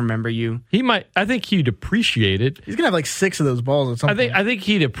won't even remember you. He might. I think he'd appreciate it. He's going to have like 6 of those balls at some point. I think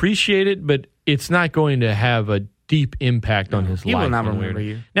he'd appreciate it, but it's not going to have a deep impact on his life. He will not remember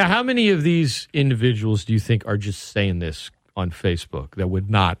you. Now, how many of these individuals do you think are just saying this on Facebook that would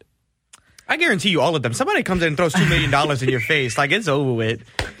not? I guarantee you all of them. Somebody comes in and throws $2 million in your face. Like, it's over with.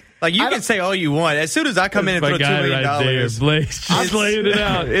 Like, you can say all you want. As soon as I come in and throw $2 million. Right there, Blaise, just laying it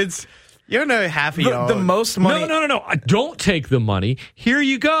out. You don't know half of y'all. The most money. No. Don't take the money. Here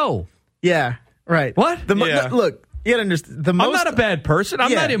you go. Yeah, right. What? Look, you gotta understand. I'm not a bad person.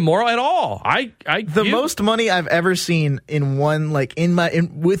 I'm not immoral at all. Most money I've ever seen in one, like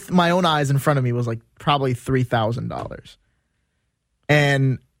with my own eyes in front of me, was like probably $3,000.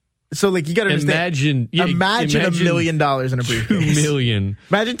 And so, like, you got to imagine $1 million in a briefcase. $2 million.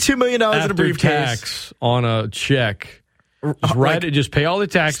 Imagine $2 million in a briefcase. Tax on a check. Just pay all the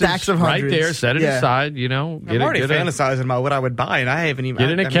taxes. Stacks of hundreds. Right there. Set it aside. I'm already fantasizing about what I would buy, and I haven't even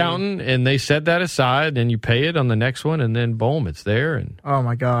get an accountant, and they set that aside, and you pay it on the next one, and then boom, it's there. And oh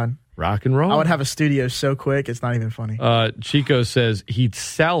my god, rock and roll. I would have a studio so quick, it's not even funny. Chico says he'd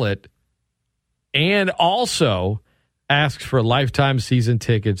sell it, and also asks for lifetime season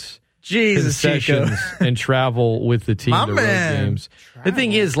tickets. Jesus, Chico. And travel with the team to road games. The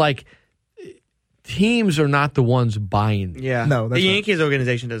thing is, like, teams are not the ones buying. Yeah. No, the Yankees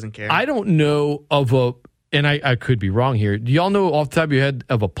organization doesn't care. I don't know of and I could be wrong here. Do y'all know off the top of your head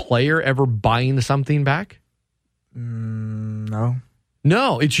of a player ever buying something back? No.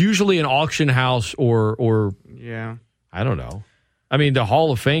 No, it's usually an auction house or yeah. I don't know. I mean, the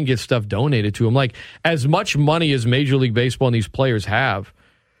Hall of Fame gets stuff donated to them. Like, as much money as Major League Baseball and these players have,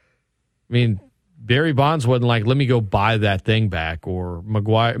 I mean, Barry Bonds wasn't like, let me go buy that thing back. Or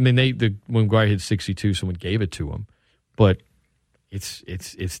McGuire. I mean, when McGuire hit 62, someone gave it to him. But it's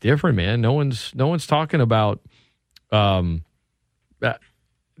different, man. No one's talking about. To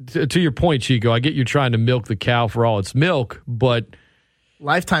your point, Chico, I get you trying to milk the cow for all its milk, but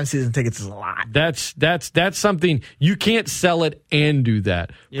lifetime season tickets is a lot. That's something you can't sell it and do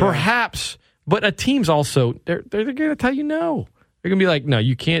that. Yeah. Perhaps, but a team's also they're going to tell you no. They're going to be like, no,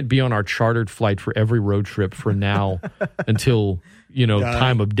 you can't be on our chartered flight for every road trip from now until,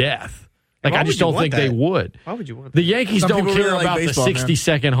 time of death. Like, I just don't think they would. Why would you want that? The Yankees don't care about the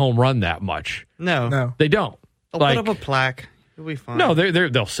 60-second home run that much. No. They don't. They'll put up a plaque. It'll be fine. No,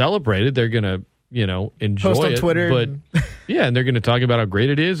 they'll celebrate it. They're going to, enjoy post on it. Twitter. But, and they're going to talk about how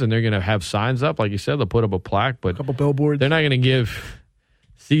great it is, and they're going to have signs up. Like you said, they'll put up a plaque. But a couple billboards. They're not going to give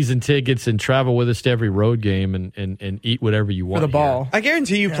season tickets and travel with us to every road game and eat whatever you want for the ball. Here. I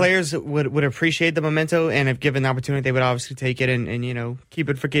guarantee you players would appreciate the memento, and if given the opportunity, they would obviously take it and keep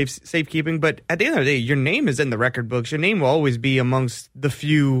it for safekeeping. But at the end of the day, your name is in the record books. Your name will always be amongst the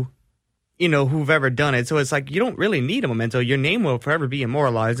few, who've ever done it. So it's like you don't really need a memento. Your name will forever be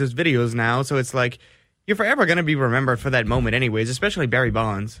immortalized. There's videos now, so it's like you're forever going to be remembered for that moment anyways, especially Barry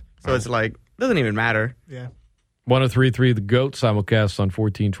Bonds. So it's like, it doesn't even matter. Yeah. 103.3 The GOAT, simulcast on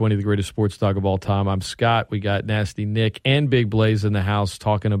 1420, the greatest sports talk of all time. I'm Scott. We got Nasty Nick and Big Blaise in the house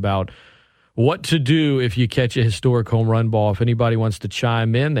talking about what to do if you catch a historic home run ball. If anybody wants to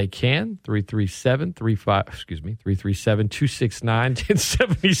chime in, they can.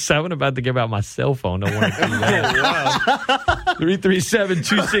 337-269-1077. About to give out my cell phone. Don't want to do that.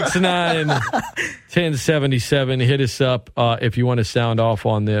 337-269-1077. Hit us up if you want to sound off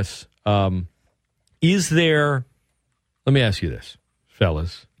on this. Let me ask you this,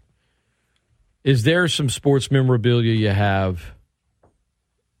 fellas. Is there some sports memorabilia you have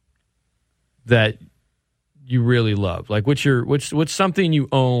that you really love? Like, what's something you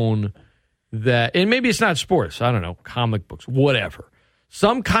own that, and maybe it's not sports, I don't know, comic books, whatever.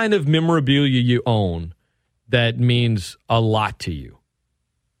 Some kind of memorabilia you own that means a lot to you.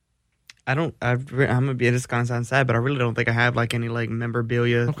 I'm gonna be, this kind of sound sad, but I really don't think I have like any like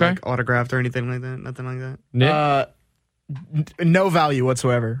memorabilia, like autographed or anything like that. Nothing like that. Nick? No value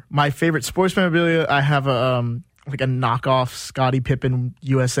whatsoever. My favorite sports memorabilia, I have a like a knockoff Scottie Pippen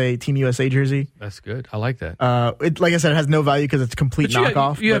Team USA jersey. That's good. I like that. Like I said, it has no value because it's a complete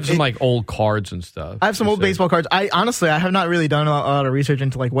knockoff. You have some like old cards and stuff. I have some old baseball cards. I have not really done a lot of research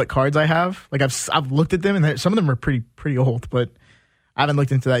into like what cards I have. Like I've looked at them, and some of them are pretty old, but I haven't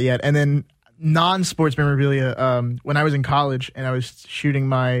looked into that yet. And then non-sports memorabilia. When I was in college and I was shooting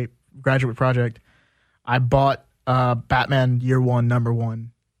my graduate project, I bought Batman Year One #1,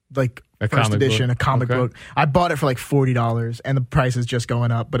 like first edition, a comic book. I bought it for like $40, and the price is just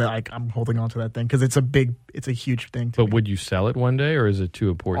going up. But I'm holding on to that thing because it's a huge thing. But would you sell it one day, or is it too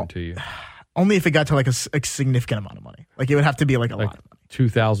important to you? Only if it got to like a significant amount of money. Like it would have to be like a lot of money.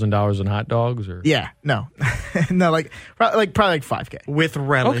 $2,000 in hot dogs, or no, like probably like $5K with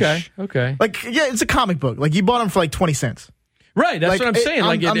relish. Okay. Like it's a comic book. Like you bought them for like 20 cents. Right, that's like, what I'm saying.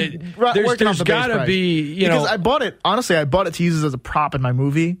 There's got to be, because I bought it. Honestly, I bought it to use as a prop in my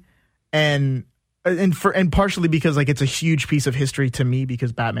movie, and partially because like it's a huge piece of history to me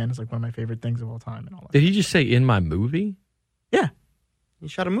because Batman is like one of my favorite things of all time and all that. Did he just say in my movie? Yeah, he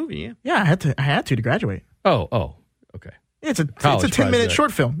shot a movie. Yeah, I had to graduate. Oh, okay. It's a 10-minute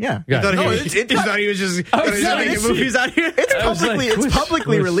short film. Yeah, he thought he was just making movies out here. It's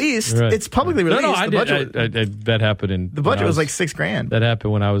publicly released. Right. It's publicly released. No, that happened in the budget was like $6,000. That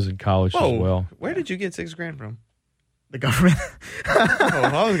happened when I was in college as well. Where did you get $6,000 from? The government.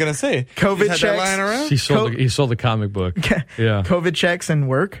 I was gonna say COVID checks. That lying around? He sold the comic book. Yeah, COVID checks and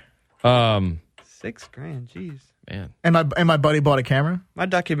work. $6,000, jeez. Man. And my buddy bought a camera. My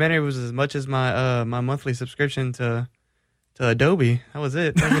documentary was as much as my monthly subscription to Adobe. That was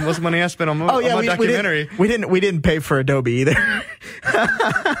it. That was the most money I spent on my documentary. We didn't pay for Adobe either.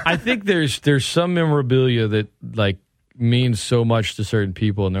 I think there's some memorabilia that like means so much to certain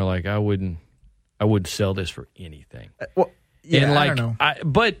people, and they're like, I wouldn't sell this for anything. And like, I don't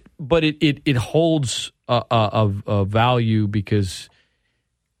know. But it holds a value because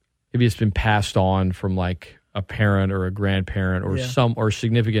maybe it's been passed on from like a parent or a grandparent or or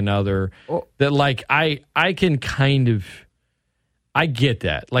significant other that like I can kind of. I get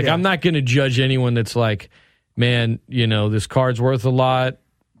that. Like, I'm not going to judge anyone that's like, man, this card's worth a lot,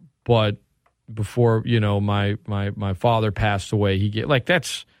 but before, my father passed away,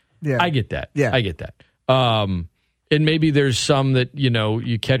 that's, I get that. Yeah. I get that. And maybe there's some that,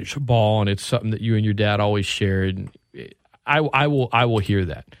 you catch a ball and it's something that you and your dad always shared. I will hear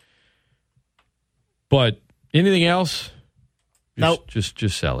that. But anything else? Nope.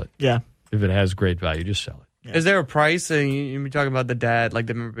 Just sell it. Yeah. If it has great value, just sell it. Yeah. Is there a price? You talking about the dad, like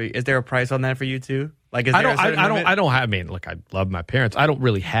the memorabilia? Is there a price on that for you too? Like, is there I don't have. I mean, look, I love my parents. I don't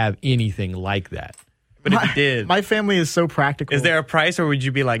really have anything like that. But if you did, my family is so practical. Is there a price, or would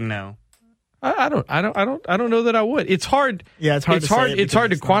you be like, no? I don't know that I would. It's hard. Yeah, it's hard. It's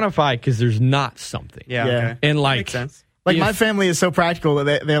hard to quantify because there's not something. Yeah. Okay. And like, makes sense. Like my family is so practical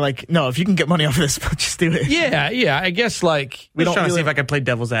that they're like, no, if you can get money off of this, just do it. Yeah. I guess like we don't trying to see if I can play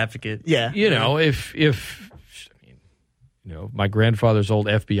devil's advocate. Yeah. If my grandfather's old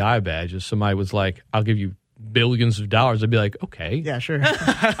FBI badge, if somebody was like, I'll give you billions of dollars, I'd be like, okay. Yeah, sure.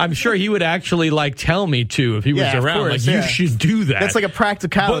 I'm sure he would actually like tell me to if he was around. Course, you should do that. That's like a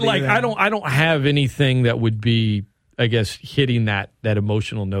practicality. But like, I don't have anything that would be, I guess, hitting that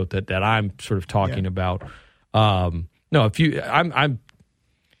emotional note that I'm sort of talking about. No, I'm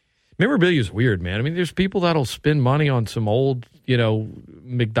memorabilia is weird, man. I mean, there's people that'll spend money on some old,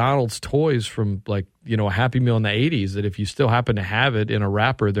 McDonald's toys from like, a Happy Meal in the 80s that if you still happen to have it in a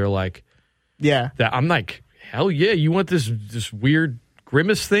wrapper, they're like, that I'm like, hell yeah, you want this weird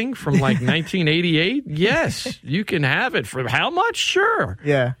Grimace thing from like 1988? Yes, you can have it. For how much? Sure.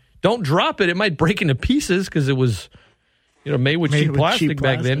 Yeah. Don't drop it. It might break into pieces because it was, made with cheap plastic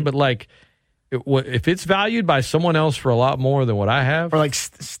back then. But like, if it's valued by someone else for a lot more than what I have, or like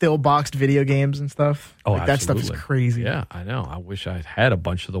still boxed video games and stuff. Like that stuff is crazy. Yeah, I know. I wish I had a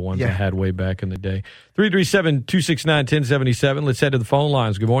bunch of the ones I had way back in the day. 337-269-1077. Let's head to the phone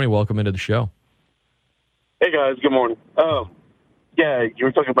lines. Good morning. Welcome into the show. Hey guys. Good morning. Yeah, you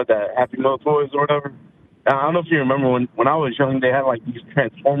were talking about the Happy Meal toys or whatever. I don't know if you remember when I was young, they had like these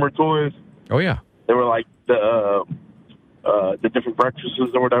Transformer toys. Oh yeah. They were like the different breakfasts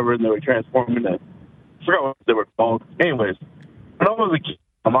or whatever, and they were transforming it. I forgot what they were called. Anyways, when I was a kid,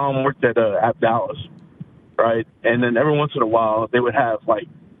 my mom worked at Dallas, right? And then every once in a while, they would have like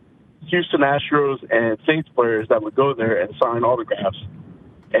Houston Astros and Saints players that would go there and sign autographs.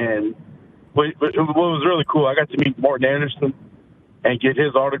 And what was really cool, I got to meet Morten Andersen and get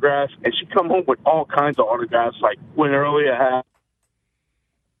his autographs. And she'd come home with all kinds of autographs, like Win Early, I had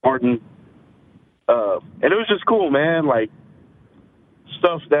Morten. And it was just cool, man. Like,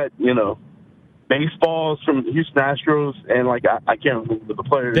 stuff that, baseballs from the Houston Astros, and like I can't remember the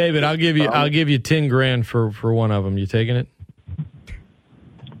players. David, I'll give you $10,000 for one of them. You taking it?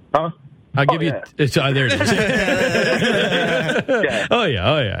 Huh? I'll give you. Yeah. There it is. Yeah. Oh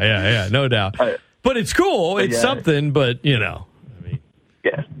yeah, no doubt. But it's cool. It's something. But I mean,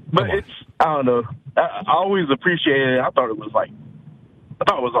 yeah. But I don't know. I always appreciated it. I thought it was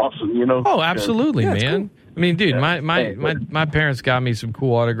awesome. Oh, absolutely, man. Cool. I mean, dude, my parents got me some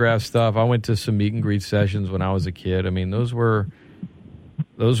cool autograph stuff. I went to some meet and greet sessions when I was a kid. I mean, those were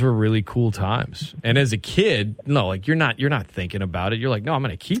really cool times. And as a kid, no, like you're not thinking about it. You're like, no, I'm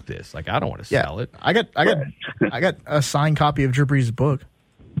going to keep this. Like, I don't want to sell it. I got a signed copy of Drew Brees' book.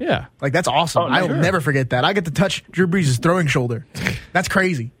 Yeah. Like, that's awesome. I will never forget that. I get to touch Drew Brees' throwing shoulder. That's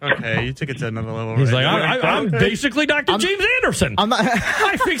crazy. Okay, you took it to another level. He's like, I'm basically Dr. James Anderson.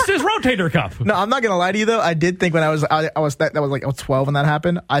 I fixed his rotator cuff. No, I'm not going to lie to you, though. I did think when I was 12 when that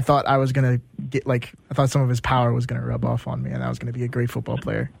happened, I thought I was going to get, I thought some of his power was going to rub off on me, and I was going to be a great football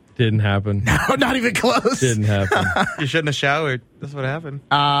player. Didn't happen. No, not even close. Didn't happen. You shouldn't have showered. That's what happened.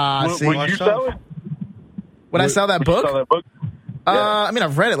 Would you sell it? Would I sell that book? Sell that book? Yeah. I mean,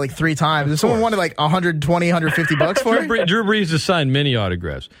 I've read it like 3 times. If someone wanted like $120, $150 for it, Drew Brees has signed many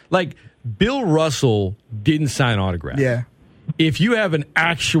autographs. Like Bill Russell didn't sign autographs. Yeah. If you have an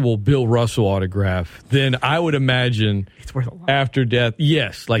actual Bill Russell autograph, then I would imagine it's worth a lot. After death.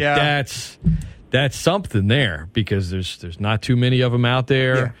 Yes, that's something there because there's not too many of them out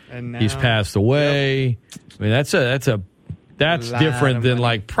there. Yeah. And now, he's passed away. Yep. I mean, that's different than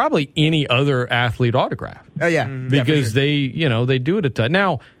like probably any other athlete autograph. Oh yeah, because they do it a ton.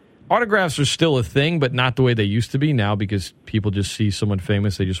 Now, autographs are still a thing, but not the way they used to be now because people just see someone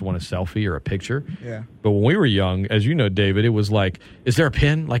famous, they just want a selfie or a picture. Yeah. But when we were young, as you know, David, it was like, is there a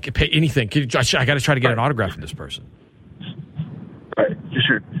pen? Like anything? I got to try to get an autograph from this person. Right,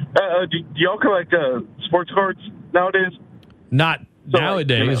 sure. Do y'all collect sports cards nowadays? Not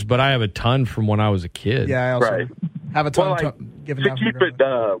nowadays, but I have a ton from when I was a kid. Yeah, I also have a ton given out. To keep it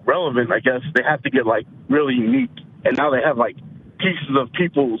relevant, I guess they have to get like really unique, and now they have like pieces of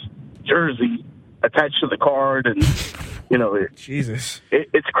people's jersey attached to the card, and Jesus,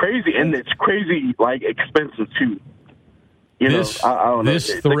 it's crazy, and it's crazy like expensive too. I don't know.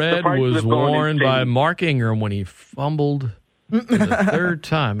 This thread was worn by Mark Ingram when he fumbled for the third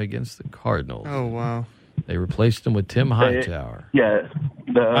time against the Cardinals. Oh wow. They replaced him with Tim Hightower.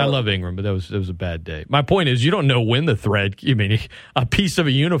 I love Ingram, but that was a bad day. My point is, you don't know when the thread. I mean, a piece of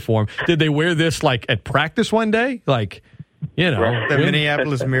a uniform. Did they wear this like at practice one day? Like, the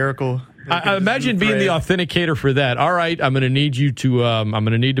Minneapolis Miracle. I imagine being the authenticator for that. All right, I'm going to need you to. I'm going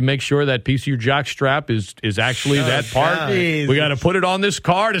to need to make sure that piece of your jock strap is actually that part. Jesus. We got to put it on this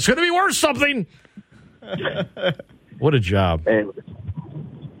card. It's going to be worth something. What a job! All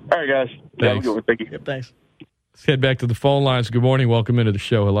right, guys. Thanks. Thank you. Yep, thanks. Let's head back to the phone lines. Good morning. Welcome into the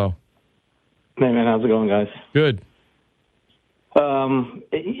show. Hello. Hey, man. How's it going, guys? Good.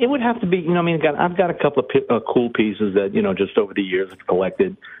 It would have to be, I've got a couple of cool pieces that, just over the years I've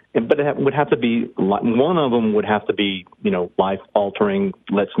collected. But it would have to be, one of them would have to be, life-altering,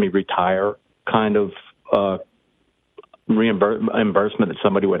 lets me retire kind of reimbursement that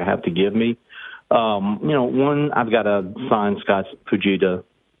somebody would have to give me. One, I've got a signed Scott Fujita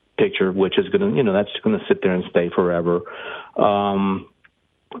picture, which is going to, that's going to sit there and stay forever. One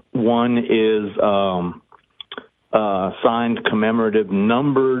is signed commemorative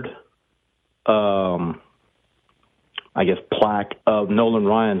numbered, plaque of Nolan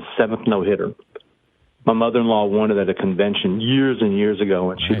Ryan's 7th no-hitter. My mother-in-law won it at a convention years and years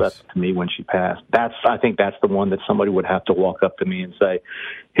ago, and she left it to me when she passed. I think that's the one that somebody would have to walk up to me and say,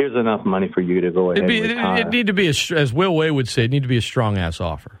 here's enough money for you to go ahead and retire. It'd need to be, as Will Way would say, it'd need to be a strong-ass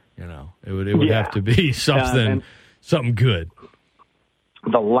offer. It would have to be something good.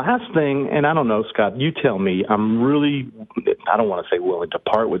 The last thing, and I don't know, Scott, you tell me, I don't want to say willing to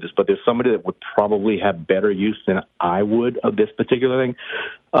part with this, but there's somebody that would probably have better use than I would of this particular thing.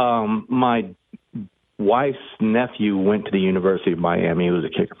 My wife's nephew went to the University of Miami. He was a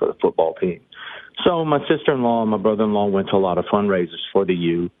kicker for the football team. So my sister-in-law and my brother-in-law went to a lot of fundraisers for the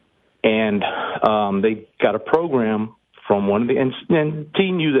U, and they got a program from one of the, and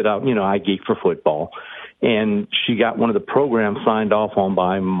T knew that I geek for football. And she got one of the programs signed off on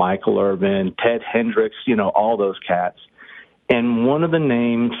by Michael Irvin, Ted Hendricks, all those cats. And one of the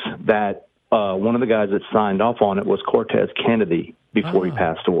names that one of the guys that signed off on it was Cortez Kennedy before he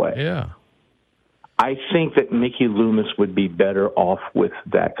passed away. Yeah. I think that Mickey Loomis would be better off with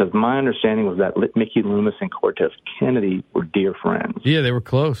that because my understanding was that Mickey Loomis and Cortez Kennedy were dear friends. Yeah, they were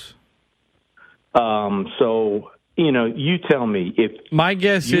close. So you tell me if my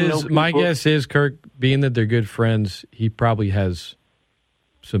guess is Kirk, being that they're good friends, he probably has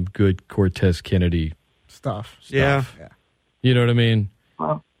some good Cortez Kennedy stuff. Yeah. You know what I mean?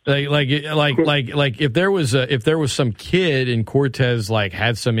 Well, Like if there was some kid and Cortez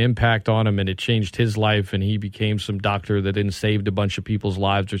had some impact on him and it changed his life and he became some doctor that then saved a bunch of people's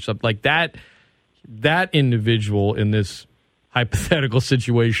lives or something like that. That individual in this hypothetical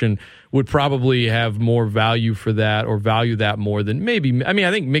situation would probably have more value for that or value that more than maybe. I mean,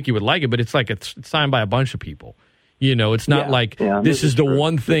 I think Mickey would like it, but it's signed by a bunch of people. It's not this is the true.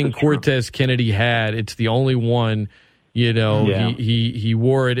 One thing Cortez Kennedy had. It's the only one. He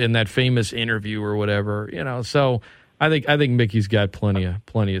wore it in that famous interview or whatever. So I think Mickey's got plenty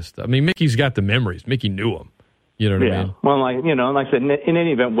of stuff. I mean, Mickey's got the memories. Mickey knew them. You know what I mean? Well, like I said, in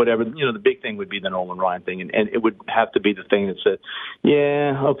any event, whatever, the big thing would be the Nolan Ryan thing, and it would have to be the thing that said,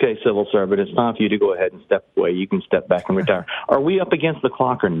 okay, civil servant, it's time for you to go ahead and step away. You can step back and retire. Are we up against the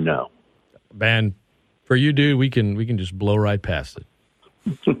clock or no? Man, for you, dude, we can just blow right past it.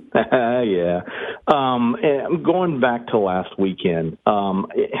 Yeah. Going back to last weekend,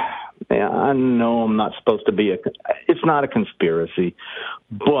 I know I'm not supposed to be it's not a conspiracy,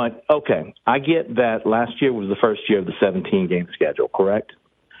 but okay, I get that last year was the first year of the 17-game schedule, correct?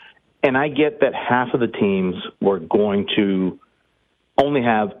 And I get that half of the teams were going to only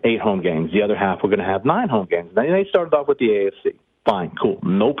have 8 home games. The other half were going to have 9 home games. Now, they started off with the AFC. Fine, cool,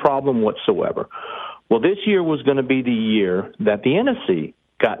 no problem whatsoever. Well, this year was going to be the year that the NFC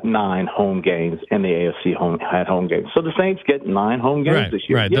got 9 home games and the AFC had home games. So the Saints get 9 home games this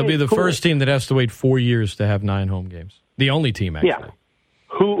year. Right, they'll be the first team that has to wait 4 years to have 9 home games. The only team, actually. Yeah.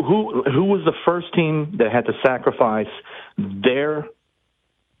 Who was the first team that had to sacrifice their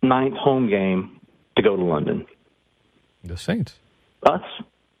 9th home game to go to London? The Saints. Us.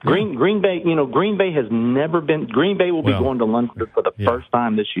 Green Bay, Green Bay has never been. Green Bay will be going to London for the first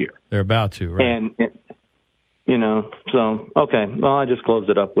time this year. They're about to, right? And so okay. Well, I just closed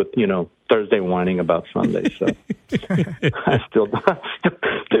it up with Thursday whining about Sunday. So I still,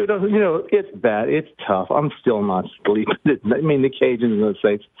 dude, it's bad. It's tough. I'm still not sleeping. I mean, the Cajuns and the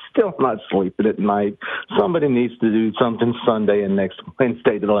Saints still not sleeping at night. Somebody needs to do something Sunday and next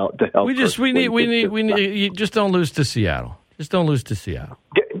Wednesday to help. We need. You just don't lose to Seattle. Just don't lose to Seattle.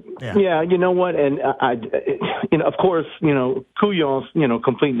 Yeah, you know what? And of course, Couillon's,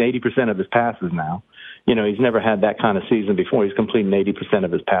 completing 80% of his passes now. He's never had that kind of season before. He's completing 80%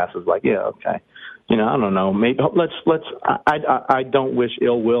 of his passes. Okay. I don't know. Maybe let's. I don't wish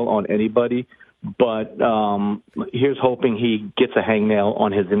ill will on anybody, but here's hoping he gets a hangnail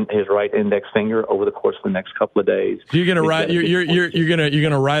on his right index finger over the course of the next couple of days. So you're gonna write. You're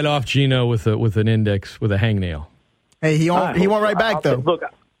gonna write off Gino with an index with a hangnail. Hey, he won't write back though. Look,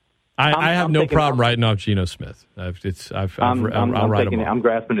 I have no problem writing off Geno Smith. I'll write him off. I'm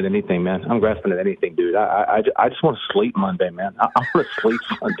grasping at anything, man. I'm grasping at anything, dude. I just want to sleep Monday, man. I want to sleep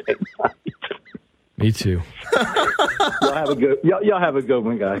Sunday night. Me too. Y'all have a good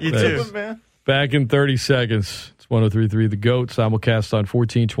one, guys. You too, man. Back in 30 seconds. It's 103.3 The GOAT, simulcast on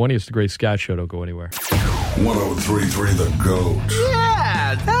 1420. It's the Great Scott Show. Don't go anywhere. 103.3 The GOAT.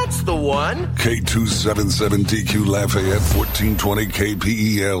 Yeah, that's the one. K277DQ Lafayette, 1420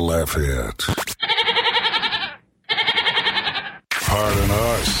 KPEL Lafayette. Pardon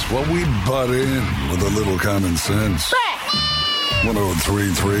us while we butt in with a little common sense.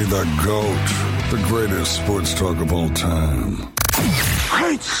 103.3 The GOAT, the greatest sports talk of all time.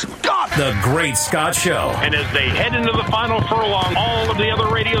 Great Scott! The Great Scott Show. And as they head into the final furlong, all of the other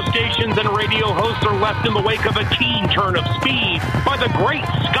radio stations and radio hosts are left in the wake of a keen turn of speed by the Great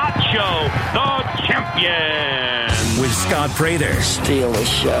Scott Show, the champion. With Scott Prather. Steal the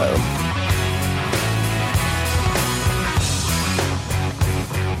show.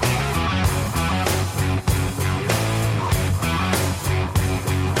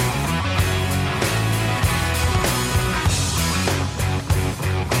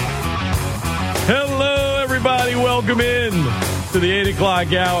 Hello, everybody. Welcome in to the 8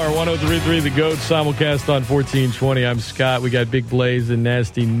 o'clock hour. 103.3 The GOAT, simulcast on 1420. I'm Scott. We got Big Blaise and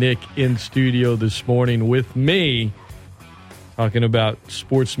Nasty Nick in studio this morning with me, talking about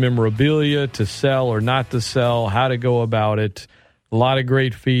sports memorabilia, to sell or not to sell, how to go about it. A lot of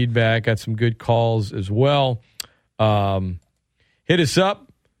great feedback. Got some good calls as well. Hit us up.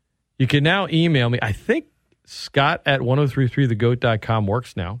 You can now email me. I think Scott at 1033thegoat.com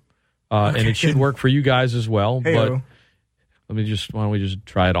works now. And it should work for you guys as well. Hey-o. But why don't we just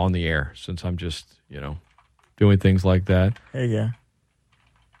try it on the air, since I'm just, doing things like that. Hey, yeah.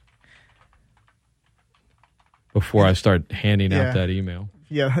 Before I start handing out that email.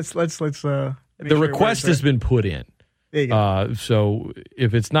 Yeah, let's The request has been put in. There you go. So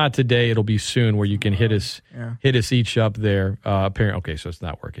if it's not today, it'll be soon where you can hit us each up there. Apparently, okay, so it's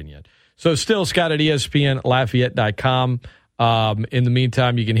not working yet. So still, Scott at ESPNLafayette.com. In the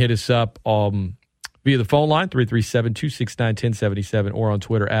meantime, you can hit us up via the phone line, 337-269-1077, or on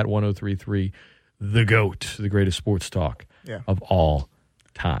Twitter at 1033 The GOAT, the greatest sports talk of all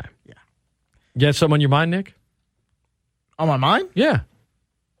time. Yeah. You had something on your mind, Nick? On my mind? Yeah.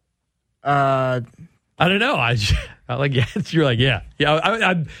 I don't know. You're like, yeah.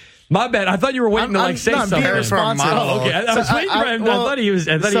 I my bad. I thought you were waiting to say something. Being responsive. Oh, okay. I was waiting for him. I thought he had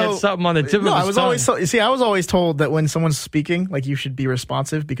something on the tip of his tongue. I was always told that when someone's speaking, like, you should be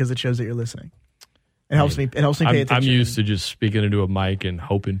responsive because it shows that you're listening. It helps me pay attention. I'm used to just speaking into a mic and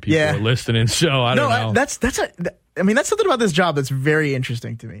hoping people are listening. So I don't know. That's something about this job that's very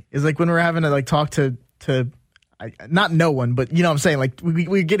interesting to me. Is like when we're having to talk to not no one, but you know what I'm saying, like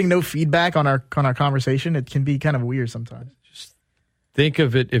we're getting no feedback on our conversation. It can be kind of weird sometimes. Just think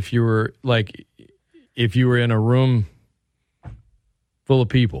of it if you were in a room full of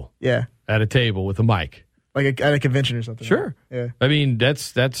people. Yeah. At a table with a mic. Like at a convention or something. Sure. Yeah. I mean,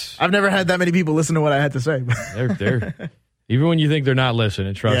 that's. I've never had that many people listen to what I had to say. They're even when you think they're not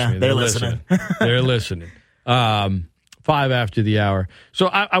listening, trust me, they're listening. They're listening. 5 after the hour. So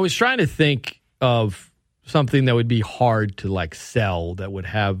I was trying to think of something that would be hard to sell, that would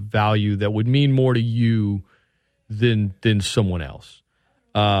have value, that would mean more to you than someone else.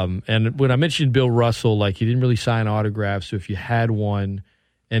 And when I mentioned Bill Russell, he didn't really sign autographs. So if you had one,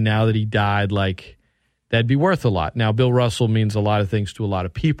 and now that he died, that'd be worth a lot. Now, Bill Russell means a lot of things to a lot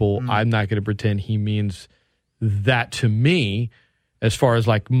of people. I'm not going to pretend he means that to me as far as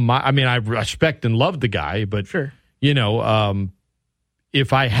I respect and love the guy, but sure.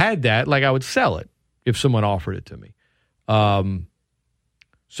 If I had that, I would sell it if someone offered it to me.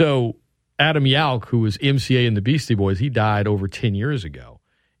 So Adam Yauch, who was MCA in the Beastie Boys, he died over 10 years ago.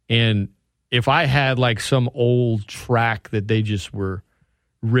 And if I had some old track that they just were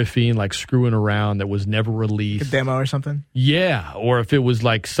riffing, screwing around, that was never released. A demo or something? Yeah. Or if it was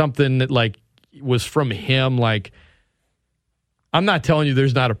something that was from him, I'm not telling you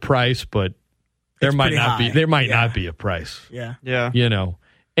there's not a price, but there might not be a price. Yeah. Yeah.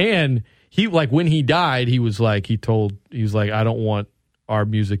 And he when he died, he was I don't want our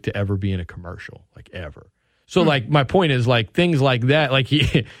music to ever be in a commercial, ever. So my point is things like that,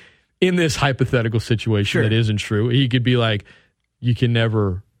 he in this hypothetical situation that isn't true, he could be you can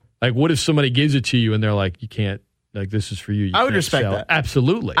never, what if somebody gives it to you and they're you can't, this is for you. I would respect that.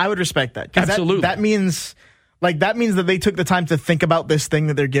 Absolutely. I would respect that. Absolutely. That means that they took the time to think about this thing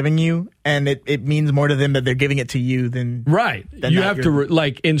that they're giving you, and it means more to them that they're giving it to you than right. You have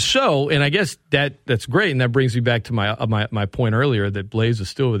to and I guess that's great, and that brings me back to my point earlier that Blaise is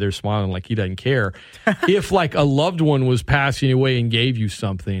still over there smiling like he doesn't care. If a loved one was passing away and gave you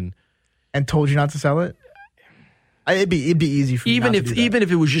something and told you not to sell it, it'd be easy for you even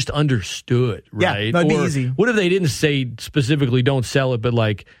if it was just understood, right? Yeah, that'd be easy. What if they didn't say specifically don't sell it, but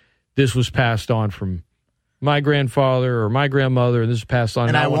this was passed on from my grandfather or my grandmother, and this is passed on,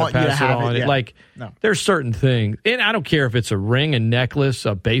 and I want to pass it on. No. There's certain things, and I don't care if it's a ring, a necklace,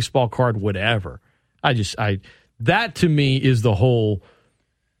 a baseball card, whatever. That to me is the whole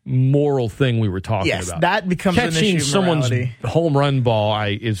moral thing we were talking about. Yes, that becomes catching an issue. Someone's home run ball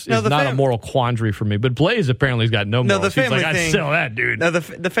is not a moral quandary for me. But Blaise apparently has got no morals. The family He's thing, I'd sell that, dude. No, the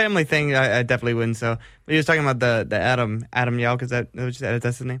family thing, I definitely wouldn't. So he was talking about the Adam Yauch.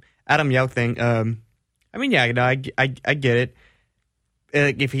 That's his name? Adam Yauch thing. I get it.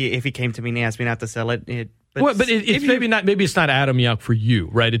 If he came to me and he asked me not to sell it, it's maybe it's not Adam Yauch for you,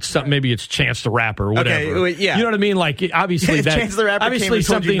 right? It's maybe it's Chance the Rapper or whatever. Okay, yeah. You know what I mean? Obviously that Chance the Rapper obviously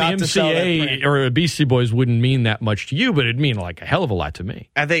something MCA or a Beastie Boys wouldn't mean that much to you, but it'd mean a hell of a lot to me.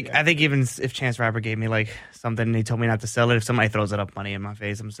 I think even if Chance the Rapper gave me something and he told me not to sell it, if somebody throws it up money in my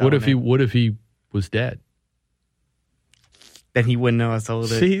face, I'm selling it. What if he was dead? Then he wouldn't know I sold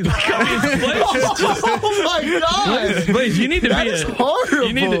it. See, oh my God, Blaise, you need to that be is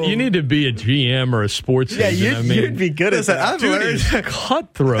horrible. You need to be a GM or a sports agent. You'd be good at that. I've learned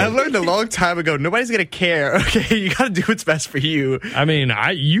cutthroat. I learned a long time ago. Nobody's gonna care. Okay, you got to do what's best for you. I mean,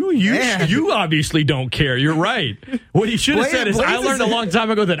 you obviously don't care. You're right. What he should have said is, I learned a long time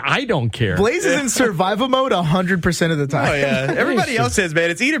ago that I don't care. Blaise is in survival mode 100% of the time. Oh yeah, everybody else says, man,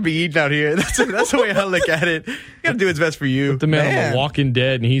 it's eat or be eaten out here. That's the way I look at it. You got to do what's best for you. the man on The Walking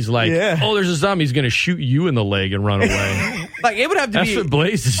Dead, and he's like, oh, there's a zombie. He's going to shoot you in the leg and run away. Like, it would have to That's be. what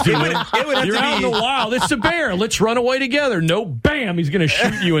Blaise is doing. It would have You're to out be, in the wild. It's a bear. Let's run away together. No, bam. He's going to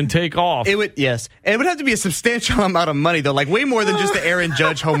shoot you and take off. It would have to be a substantial amount of money, though. Like, way more than just the Aaron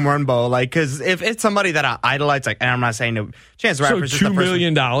Judge home run ball. Like, because if it's somebody that I idolize, like, and I'm not saying no, Chance the Rapper is just $2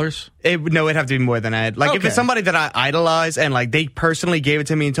 million? It'd have to be more than that. Like, if it's somebody that I idolize and, like, they personally gave it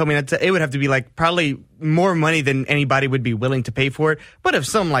to me and told me not to, it would have to be, like, probably more money than anybody would be willing to pay for it. But if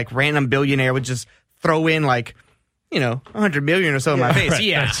some, like, random billionaire would just throw in, like, $100 million or so in my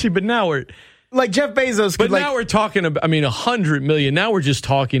face, See, but now we're... Like Jeff Bezos. But now we're talking about, $100 million. Now we're just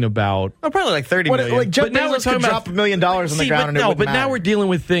talking about... probably like $30 million. Like Jeff But now we're Bezos talking could drop $1 million on the ground but now we're dealing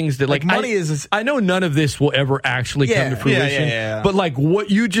with things that, like money is... I know none of this will ever actually come to fruition. But, like,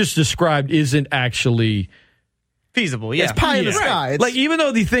 what you just described isn't actually... feasible, It's pie in the sky. Like, even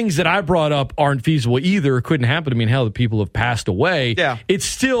though the things that I brought up aren't feasible either, it couldn't happen. I mean, hell, the people have passed away. Yeah. It's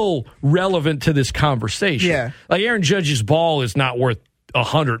still relevant to this conversation. Yeah. Like, Aaron Judge's ball is not worth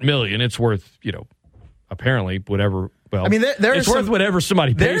 $100 million. It's worth, apparently whatever. Well, I mean, it's worth whatever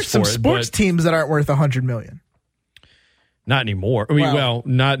somebody pays for it. There's some sports teams that aren't worth $100 million. Not anymore. I mean,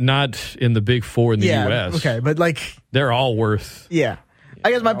 not in the Big Four in the U.S. Okay, but like they're all worth. Yeah.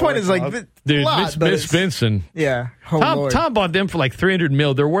 I guess my point is like, dude, Miss Benson. Yeah. Tom bought them for like $300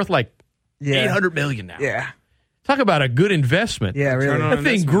 million. They're worth like $800 million now. Yeah. Talk about a good investment. Yeah, really. That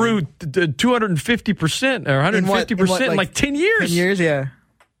thing grew 250% or 150% in like 10 years. 10 years, yeah.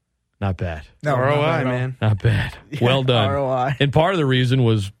 Not bad. No, ROI, man. Not bad. Well done. ROI. And part of the reason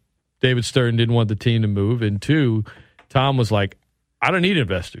was David Stern didn't want the team to move. And two, Tom was like, I don't need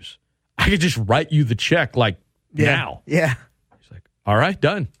investors. I could just write you the check now. Yeah. He's like, all right,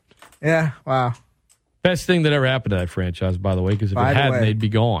 done. Yeah. Wow. Best thing that ever happened to that franchise, by the way, because if it hadn't, they'd be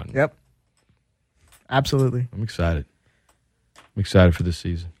gone. Yep. Absolutely. I'm excited. I'm excited for this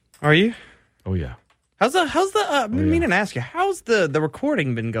season. Are you? Oh, yeah. How's the meaning to ask you, how's the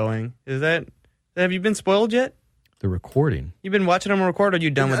recording been going? Have you been spoiled yet? The recording? You've been watching them record, or are you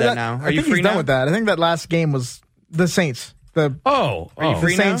done with that now? I think he's done with that. I think that last game was the Saints. Are you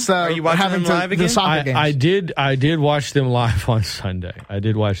free the Saints, now? Are you watching them live again? The soccer games. I did watch them live on Sunday. I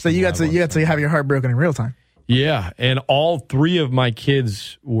did watch them. So you got to have your heart broken in real time. Yeah, and all three of my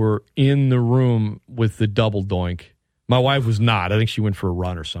kids were in the room with the double doink. My wife was not. I think she went for a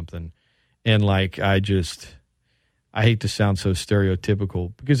run or something. And like I hate to sound so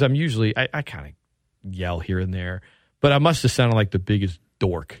stereotypical because I'm usually I kind of yell here and there, but I must have sounded like the biggest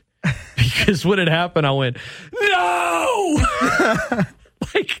dork because when it happened, I went no. I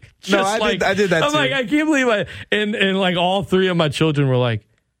did that. I'm too. like, I can't believe and like all three of my children were like,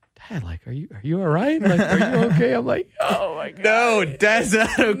 Dad, like, are you all right? Like, are you okay? I'm like, oh my God. No, Dad's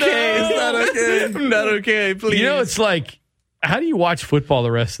not okay. No, it's not okay. I'm not okay. Please. It's like, how do you watch football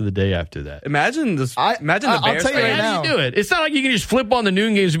the rest of the day after that? Imagine the Bears. I'll tell you right now. How do you do it? It's not like you can just flip on the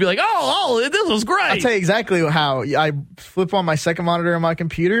noon games and be like, oh, this was great. I'll tell you exactly how. I flip on my second monitor on my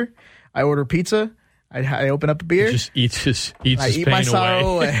computer. I order pizza. I open up a beer. He just eats his pain my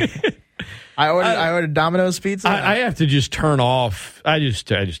sorrow away. I ordered Domino's pizza. I have to just turn off. I just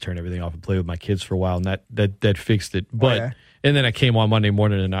turn everything off and play with my kids for a while, and that fixed it. But and then I came on Monday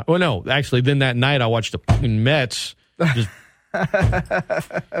morning and then that night I watched the fucking Mets just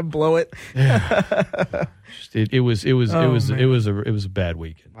blow it. It was a bad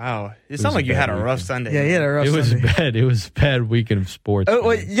weekend. Wow, it sounds like you had a rough Sunday. Yeah, you had a rough Sunday. It was a bad weekend of sports. Oh,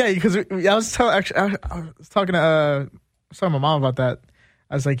 well, yeah, because I was talking to my mom about that.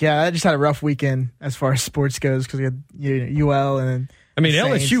 I was like, yeah, I just had a rough weekend as far as sports goes because we had UL and. I mean,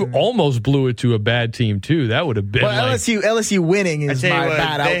 LSU almost blew it to a bad team too. That would have been. Well, LSU winning is my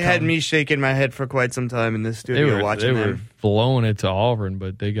bad outcome. They had me shaking my head for quite some time in the studio watching them. They were blowing it to Auburn,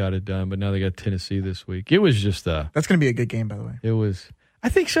 but they got it done. But now they got Tennessee this week. It was just that's going to be a good game, by the way. It was. I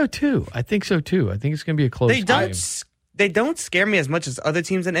think so too. I think it's going to be a close game. They don't scare me as much as other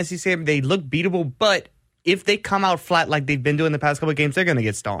teams in SEC. They look beatable, but if they come out flat like they've been doing the past couple of games, they're going to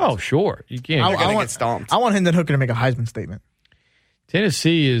get stomped. Oh, sure, you can't. They're going to get stomped. I want Hendon Hooker to make a Heisman statement.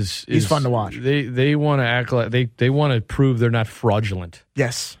 Tennessee he's fun to watch. They want to act like they want to prove they're not fraudulent.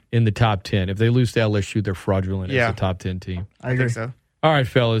 Yes, in the top 10. If they lose to LSU, they're fraudulent as a top 10 team. I agree. think so. All right,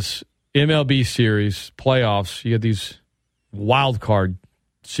 fellas, MLB series playoffs. You got these wild card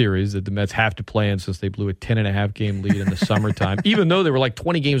series that the Mets have to play in since they blew a 10.5 game lead in the summertime, even though they were like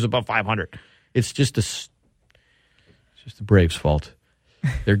 20 games above 500. It's just the Braves' fault.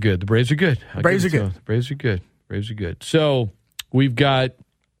 They're good. The Braves are good. The Braves are good. The Braves are good. Braves are good. So we've got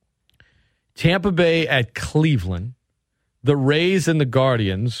Tampa Bay at Cleveland, the Rays and the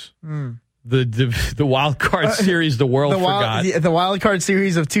Guardians. the wild card series the world forgot. The wild card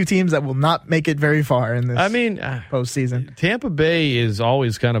series of two teams that will not make it very far in this postseason. Tampa Bay is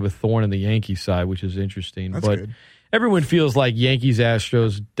always kind of a thorn in the Yankee side, which is interesting. That's but good. Everyone feels like Yankees,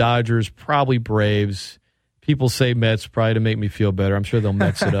 Astros, Dodgers, probably Braves. People say Mets probably to make me feel better. I'm sure they'll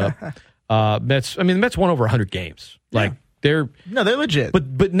Mets it up. Mets. I mean, the Mets won over 100 games. Like they're legit.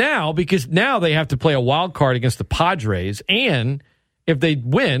 But now because now they have to play a wild card against the Padres, and if they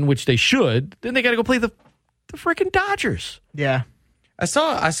win, which they should, then they got to go play the freaking Dodgers. Yeah. I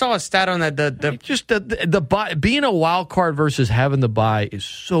saw a stat on that. The bye, being a wild card versus having the bye is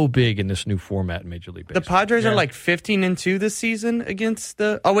so big in this new format in Major League Baseball. The Padres are like 15-2 this season against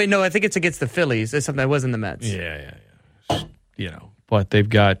the. Oh wait, no, I think it's against the Phillies. It's something that wasn't the Mets. Yeah. But they've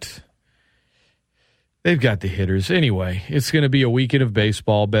got the hitters anyway. It's going to be a weekend of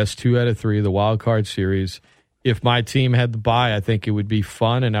baseball. Best 2 out of 3, the wild card series. If my team had the bye, I think it would be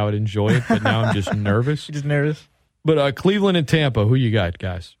fun and I would enjoy it. But now I'm just nervous. Just nervous. But Cleveland and Tampa, who you got,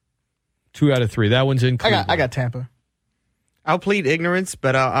 guys? 2 out of 3. That one's in Cleveland. I got Tampa. I'll plead ignorance,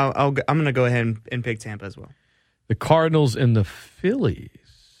 but I'm going to go ahead and pick Tampa as well. The Cardinals and the Phillies.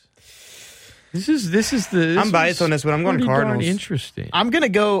 This is I'm biased on this, but I'm going Cardinals. Interesting. I'm gonna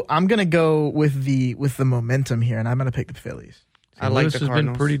go with the momentum here, and I'm gonna pick the Phillies. I like Lewis the has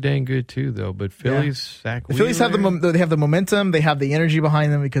Cardinals. been pretty dang good too, though. But Phillies, Zach the Phillies have they have the momentum, they have the energy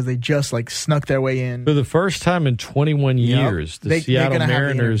behind them because they just snuck their way in for the first time in 21 years. The Seattle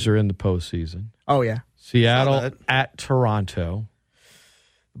Mariners are in the postseason. Oh yeah, Seattle at Toronto.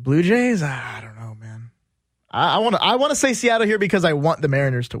 Blue Jays. I don't know, man. I want to say Seattle here because I want the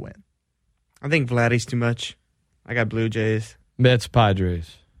Mariners to win. I think Vladdy's too much. I got Blue Jays. Mets,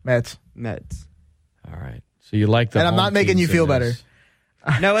 Padres. Mets. All right. So you like the and I'm not making you feel better.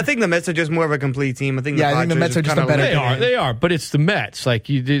 No, I think the Mets are just more of a complete team. I think I think the Mets are just a better team. They are, but it's the Mets. Like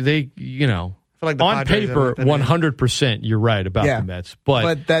they like the on Padres paper, 100% you're right about the Mets.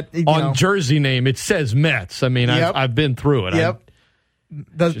 But that on jersey name, it says Mets. I mean, I've been through it. Yep.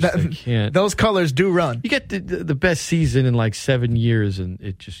 Those colors do run. You get the best season in like 7 years, and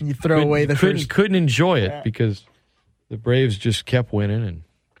it just you throw away the first. Couldn't enjoy it because the Braves just kept winning,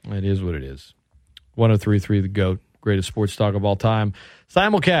 and it is what it is. 103.3 The GOAT, greatest sports talk of all time.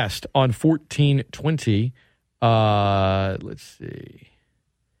 Simulcast on 1420. Let's see.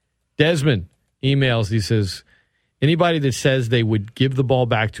 Desmond emails. He says, anybody that says they would give the ball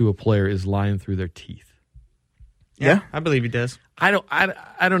back to a player is lying through their teeth. Yeah, I believe he does. I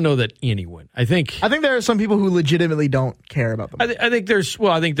don't know that anyone. I think there are some people who legitimately don't care about them. I think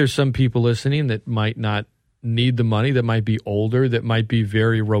there's some people listening that might not need the money, that might be older, that might be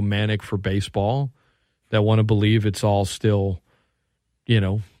very romantic for baseball, that want to believe it's all still,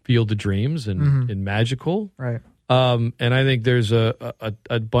 field of dreams and magical. Right. And I think there's a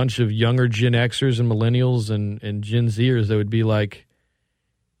bunch of younger Gen Xers and millennials and Gen Zers that would be like,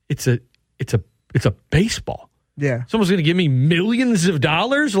 it's a baseball. Yeah. Someone's going to give me millions of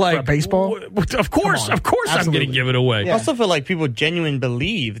dollars? Like, for a baseball? Of course I'm going to give it away. I also feel like people genuinely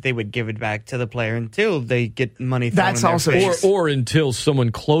believe they would give it back to the player until they get money thrown That's in their also face. Or until someone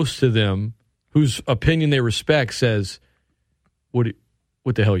close to them whose opinion they respect says, what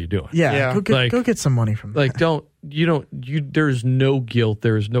the hell are you doing? Yeah. Go get some money from that. Like, there's no guilt.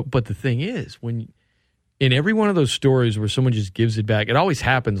 But the thing is, when in every one of those stories where someone just gives it back, it always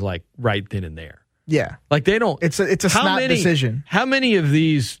happens like right then and there. Yeah, like they don't. It's a snap decision. How many of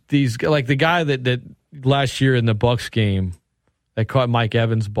these like the guy that last year in the Bucks game that caught Mike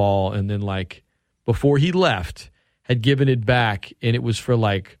Evans' ball and then like before he left had given it back, and it was for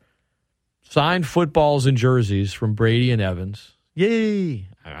like signed footballs and jerseys from Brady and Evans. Yay!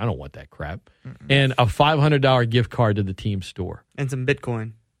 I don't want that crap. And a $500 gift card to the team store and some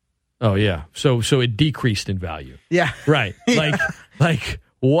Bitcoin. Oh yeah, so it decreased in value. Yeah, right. Like.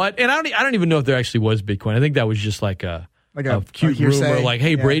 What? And I don't even know if there actually was Bitcoin. I think that was just like a cute rumor. Like,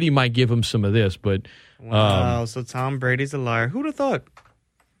 hey, Brady might give him some of this, but wow. So Tom Brady's a liar. Who'd have thought?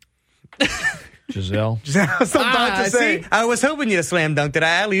 Giselle. See, I was hoping you'd slam dunked it.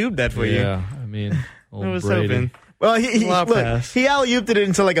 I alley-ooped that for you. Yeah, I mean, I was Brady. hoping. Well, he alley-ooped it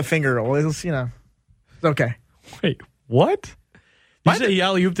into like a finger roll. It was, it's okay. Wait, what? You say he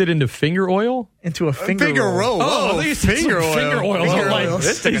alley-ooped it into finger oil? Into a finger roll. Oh, finger oil. Finger oil.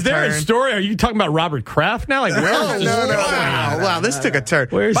 Is there a story? Are you talking about Robert Kraft now? Like, where is this going? Wow, this took a turn.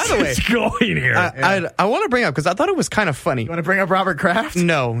 Where's By the way, this going here? I want to bring up, because I thought it was kind of funny. You want to bring up Robert Kraft?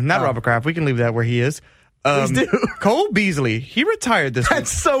 No, not Robert Kraft. We can leave that where he is. Please do. Cole Beasley, he retired this week.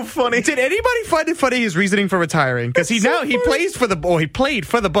 That's so funny. Did anybody find it funny his reasoning for retiring? Because he played for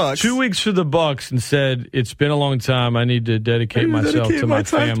the Bucks. 2 weeks for the Bucks and said, "It's been a long time. I need to dedicate myself to my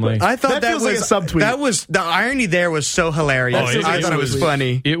family." I thought that was like a subtweet. That was the irony. There was so hilarious. I thought it was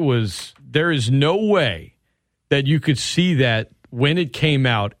funny. It was. There is no way that you could see that when it came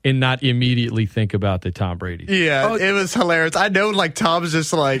out and not immediately think about the Tom Brady. Yeah, it was hilarious. I know, like, Tom's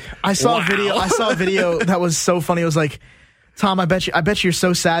just like, I saw a video that was so funny. It was like, Tom, I bet you're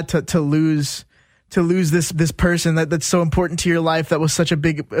so sad to lose this person that's so important to your life, that was such a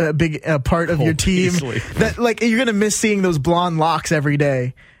big part of your team, that like you're gonna miss seeing those blonde locks every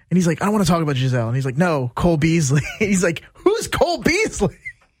day. And he's like, I don't want to talk about Giselle. And he's like, no, Cole Beasley. He's like, who's Cole Beasley?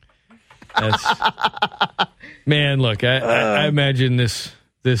 Man, look, I imagine this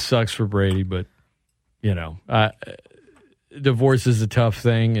sucks for Brady, but you know, divorce is a tough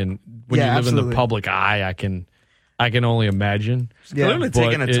thing, and when you live in the public eye, I can only imagine. It's clearly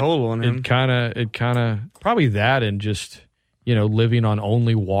taking a toll on him. It kind of probably that, and just living on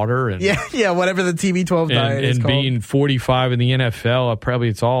only water and whatever the TB12 diet is and called. being 45 in the NFL. Probably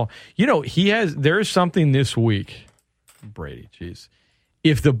it's all there is something this week. Brady, jeez.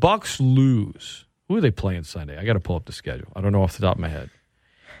 If the Bucks lose, who are they playing Sunday? I got to pull up the schedule. I don't know off the top of my head.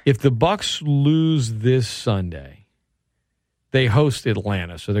 If the Bucks lose this Sunday, they host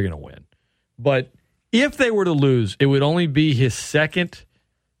Atlanta, so they're going to win. But if they were to lose, it would only be his second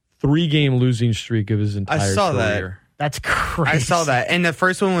 3-game losing streak of his entire career. I saw that. That's crazy. I saw that. And the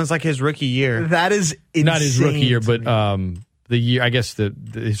first one was like his rookie year. That is insane. Not his rookie year, but the year, I guess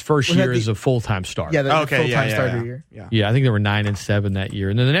his first year as a full-time starter. Yeah, the full-time starter year. Yeah, I think they were 9-7 that year.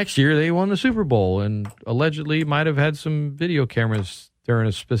 And then the next year, they won the Super Bowl and allegedly might have had some video cameras during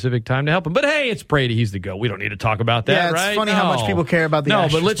a specific time to help him. But hey, it's Brady. He's the GOAT. We don't need to talk about that, right? It's funny how much people care about the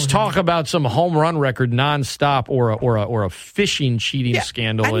Astros. But let's talk about some home run record nonstop or a fishing cheating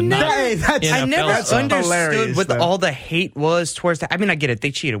scandal. I never understood what all the hate was towards that. I mean, I get it. They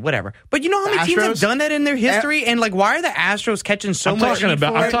cheated, whatever. But you know how many teams have done that in their history? And like, why are the Astros catching so much heat for it?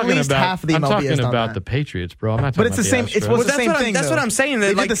 I'm talking about the Patriots, bro. I'm not talking about the same. It's the same thing. That's what I'm saying.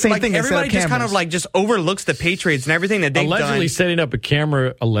 That they did the same thing. Everybody just kind of like just overlooks the Patriots and everything that they've done. Allegedly setting up a camera,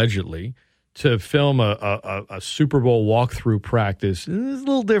 to film a Super Bowl walkthrough practice is a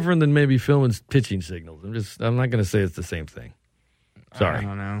little different than maybe filming pitching signals. I'm not going to say it's the same thing. Sorry. I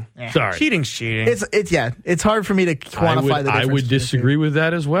don't know. Sorry. Cheating's cheating. It's hard for me to quantify the difference. I would disagree with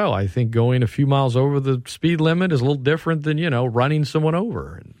that as well. I think going a few miles over the speed limit is a little different than, running someone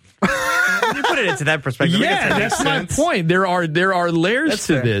over. You put it into that perspective. Yeah, that's my point. There are layers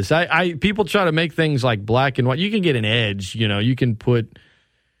to this. People try to make things like black and white. You can get an edge. You can put,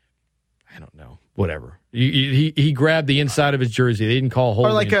 I don't know, whatever. He grabbed the inside of his jersey. They didn't call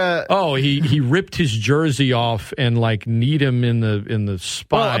holding. Or he ripped his jersey off and like kneed him in the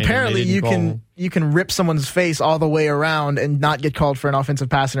spine. Well, apparently you can rip someone's face all the way around and not get called for an offensive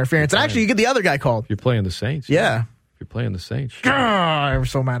pass interference. And actually, you get the other guy called. You're playing the Saints. Yeah. You're playing the Saints. Sure. I was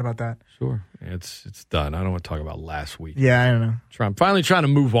so mad about that. Sure. It's done. I don't want to talk about last week. Yeah, I don't know. I'm finally trying to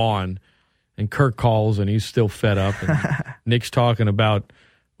move on, and Kirk calls, and he's still fed up. And Nick's talking about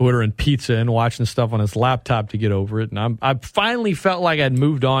ordering pizza and watching stuff on his laptop to get over it. And I finally felt like I'd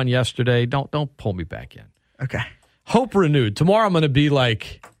moved on yesterday. Don't pull me back in. Okay. Hope renewed. Tomorrow I'm going to be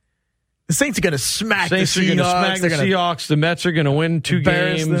like, the Saints are going to smack the Seahawks. They're going to smack the Seahawks. The Mets are going to win 2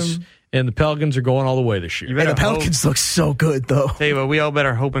 games. And the Pelicans are going all the way this year. And the Pelicans look so good, though. Tell you what, we all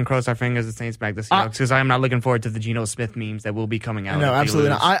better hope and cross our fingers the Saints back the Seahawks, because I am not looking forward to the Geno Smith memes that will be coming out. No, absolutely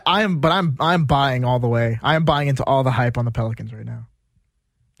not. I'm buying all the way. I am buying into all the hype on the Pelicans right now.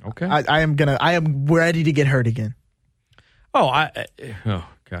 Okay. I am ready to get hurt again. God. Well,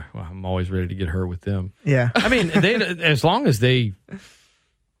 I'm always ready to get hurt with them. Yeah. I mean, as long as they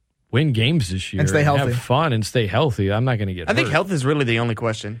win games this year and stay healthy, have fun and stay healthy, I'm not going to get hurt. I think health is really the only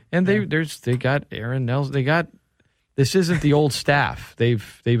question. And they got Aaron Nelson. This isn't the old staff. They've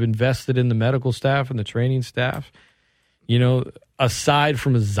invested in the medical staff and the training staff. Aside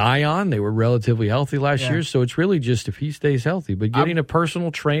from Zion, they were relatively healthy last year, so it's really just if he stays healthy. But getting a personal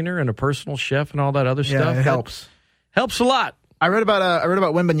trainer and a personal chef and all that other stuff, it helps. Helps a lot. I read about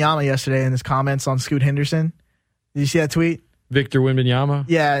Wembanyama yesterday in his comments on Scoot Henderson. Did you see that tweet? Victor Wembanyama?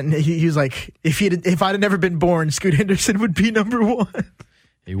 Yeah, and he was like, if I'd never been born, Scoot Henderson would be number 1.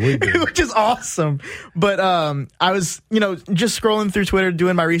 He would be. Which is awesome. But I was, just scrolling through Twitter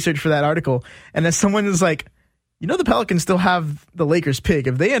doing my research for that article, and then someone was like, the Pelicans still have the Lakers pick.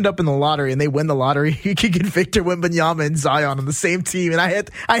 If they end up in the lottery and they win the lottery, you could get Victor Wembanyama and Zion on the same team. And I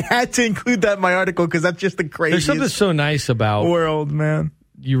had to include that in my article because that's just the craziest. There's something so nice about world, man.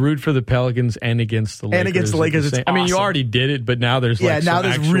 you root for the Pelicans and against the Lakers. And against the Lakers, it's I mean, you awesome. already did it, but now there's now some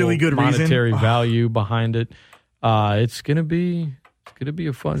there's actual really good monetary reason. value behind it. It's gonna be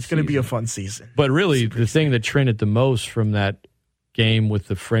a fun. It's going to be a fun season. But really, the thing that trended the most from that game with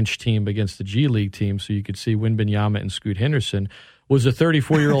the French team against the G League team, so you could see Wembanyama and Scoot Henderson, was a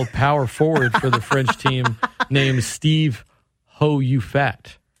 34-year-old power forward for the French team named Steve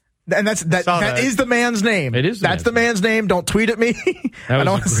Ho-You-Fat. And that is the man's name. It is. That's the man's name. Don't tweet at me. I don't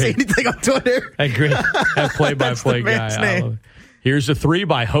want to say anything on Twitter. That play-by-play guy. Here's a 3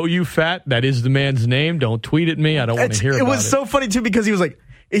 by Ho-You-Fat. That is the man's name. Don't tweet at me. I don't want to hear about it. It was so funny too because he was like,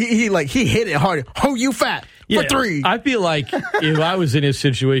 he hit it hard. Ho-You-Fat for 3. I feel like if I was in his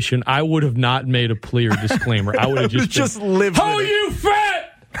situation, I would have not made a plea or disclaimer. I would have just lived.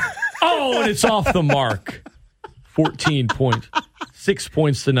 Ho-You-Fat. Oh, and it's off the mark. 14 points. 6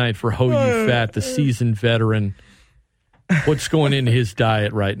 points tonight for Ho-You-Fat, the seasoned veteran. What's going into his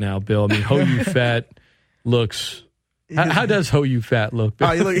diet right now, Bill? I mean, Ho-You-Fat looks... How does Ho-You-Fat look,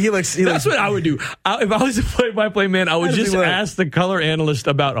 Bill? He looks... That's what I would do. If I was a play-by-play man, I would just ask the color analyst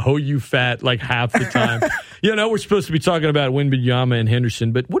about Ho-You-Fat like half the time. We're supposed to be talking about Wembanyama and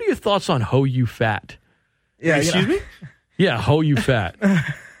Henderson, but what are your thoughts on Ho-You-Fat? Yeah, Excuse me? Yeah, Ho-You-Fat.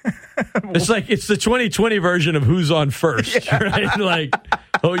 It's the 2020 version of Who's on First, right? Like,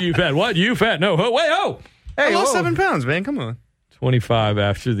 Ho-You-Fat. What? You fat? No. Hey, I lost 7 pounds, man. Come on. 25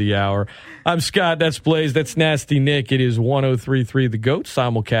 after the hour. I'm Scott. That's Blaise. That's Nasty Nick. It is 103.3 The GOAT,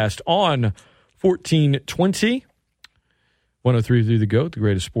 simulcast on 1420. 103.3 The GOAT, the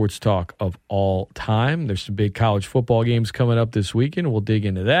greatest sports talk of all time. There's some big college football games coming up this weekend. We'll dig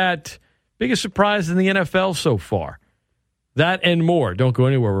into that. Biggest surprise in the NFL so far. That and more. Don't go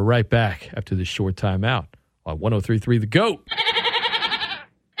anywhere. We're right back after this short timeout on 103.3 The GOAT.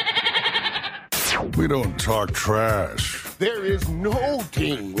 We don't talk trash. There is no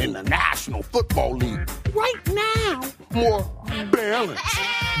team in the National Football League right now more balanced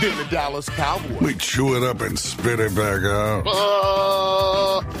than the Dallas Cowboys. We chew it up and spit it back out.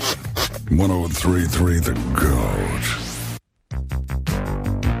 103.3 The GOAT.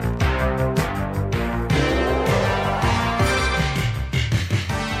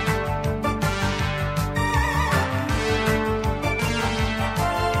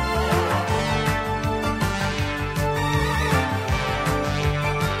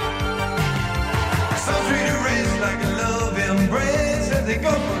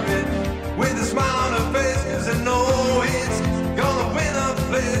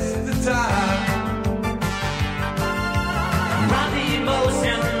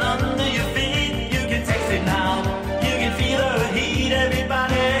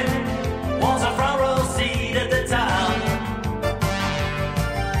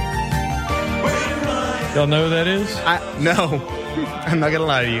 Y'all know who that is? No. I'm not going to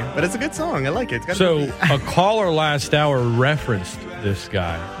lie to you. But it's a good song. I like it. So a caller last hour referenced this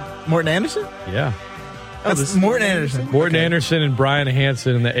guy. Morten Andersen? Yeah. That's Morten Andersen. Morten Andersen and Brian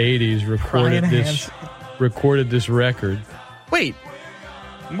Hansen in the 80s recorded this record. Wait.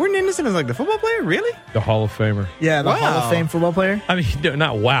 Morten Andersen is like the football player? Really? The Hall of Famer. Yeah, the Hall of Fame football player. I mean,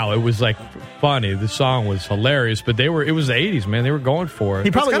 not wow. It was like funny. The song was hilarious, but it was the 80s, man. They were going for it.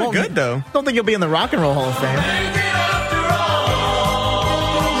 He probably kind won't of good, though. Don't think he'll be in the Rock and Roll Hall of Fame.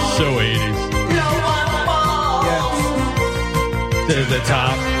 So 80s. Yeah. To the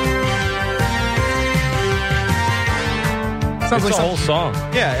top. Sounds it's like a whole song.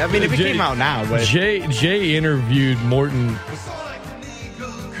 Yeah, I mean, if it came out now, but... Jay interviewed Morten.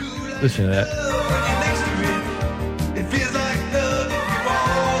 Listen to that.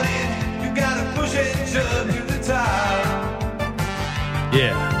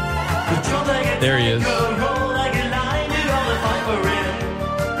 Yeah. There he is.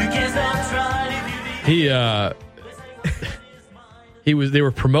 They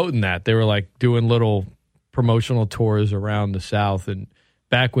were promoting that. They were like doing little promotional tours around the South, and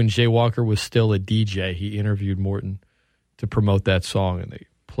back when Jay Walker was still a DJ, he interviewed Morten to promote that song, and they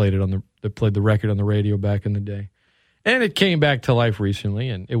played the record on the radio back in the day. And it came back to life recently,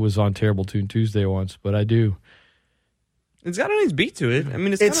 and it was on Terrible Tune Tuesday once, but I do. It's got a nice beat to it. I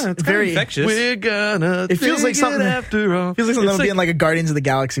mean, it's very infectious. We're gonna it feels like something after all. Feels like something that would be in like a Guardians of the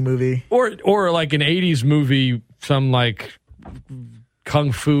Galaxy movie. Or like an 80s movie, some like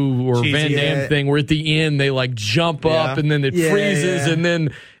Kung Fu or Cheesy, Van Damme thing where at the end they like jump up and then it freezes and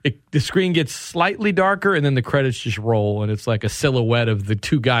then the screen gets slightly darker and then the credits just roll and it's like a silhouette of the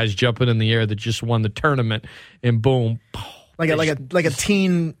two guys jumping in the air that just won the tournament and boom. Like a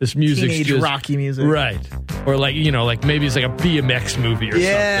teen, this music's teenage just, Rocky music, right? Or like like maybe it's like a BMX movie or something.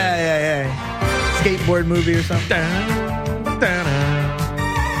 Yeah, skateboard movie or something.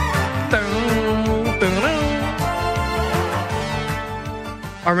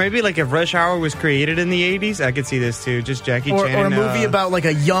 Or maybe like if Rush Hour was created in the 80s, I could see this too. Just Jackie Chan. Or a movie about like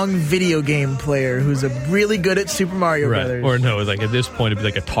a young video game player who's really good at Super Mario Brothers. Or no, like at this point it'd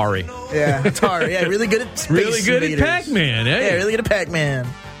be like Atari. Yeah, Atari. Yeah, really good at space Really good invaders. at Pac-Man, eh? Yeah, really good at Pac-Man.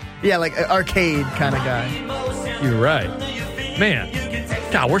 Yeah, like an arcade kind of guy. You're right.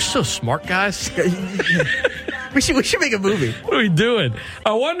 Man, God, we're so smart, guys. We should make a movie. What are we doing?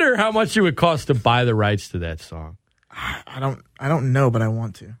 I wonder how much it would cost to buy the rights to that song. I don't know, but I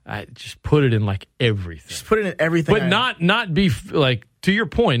want to. I just put it in like everything. Just put it in everything. But not be like, to your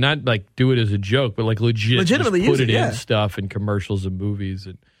point, not like do it as a joke, but like legitimately put it in stuff in commercials and movies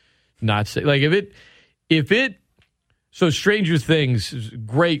and not say like if it so Stranger Things is a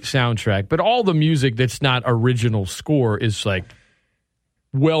great soundtrack, but all the music that's not original score is like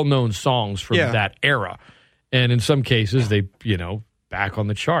well-known songs from that era. And in some cases they, back on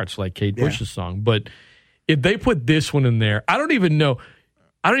the charts like Kate Bush's song, but if they put this one in there, I don't even know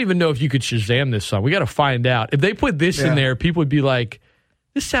if you could Shazam this song. We got to find out. If they put this in there, people would be like,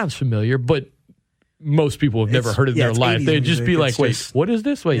 this sounds familiar, but most people have never heard it in their life. They'd just be like, wait, what is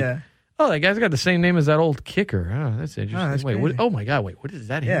this? Wait. Yeah. Oh, that guy's got the same name as that old kicker. Oh, that's interesting. Oh, that's wait, crazy. oh my God, wait, what is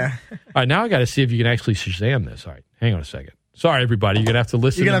that? Yeah. All right, now I got to see if you can actually Shazam this. All right, hang on a second. Sorry, everybody. You're going to have to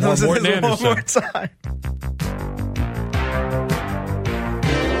listen to more Morten Andersen. One more time.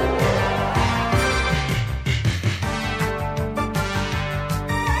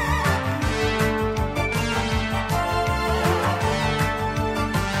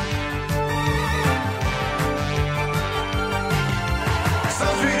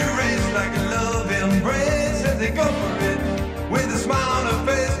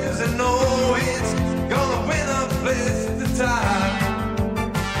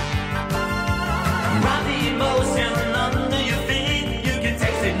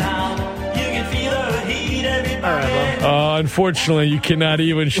 Unfortunately, you cannot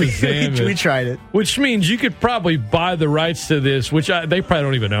even Shazam it. We tried it. Which means you could probably buy the rights to this, which they probably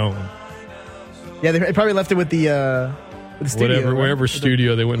don't even own. Yeah, they probably left it with the studio. Wherever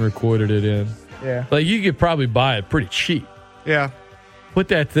studio they went and recorded it in. Yeah. Like, you could probably buy it pretty cheap. Yeah. Put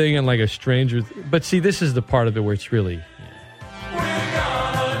that thing in like a stranger. But see, this is the part of it where it's really...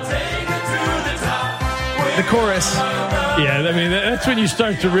 The chorus. Yeah, I mean, that's when you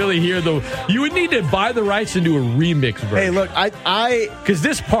start to really hear you would need to buy the rights and do a remix version. Hey, look, because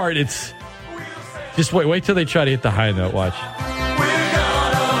this part, it's just wait till they try to hit the high note. Watch.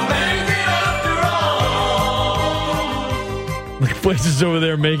 Like, Blaise is over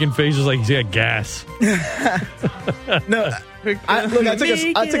there making faces like he's got gas. No, I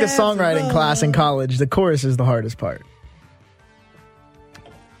took a songwriting class in college. The chorus is the hardest part.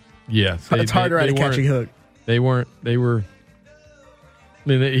 Yeah, it's hard to write a catchy hook. They were. I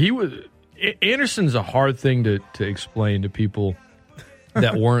mean, Anderson's a hard thing to explain to people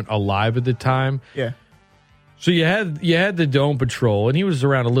that weren't alive at the time. Yeah. So you had the Dome Patrol, and he was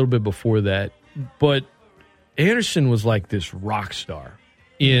around a little bit before that. But Anderson was like this rock star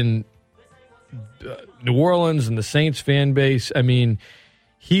in New Orleans and the Saints fan base. I mean,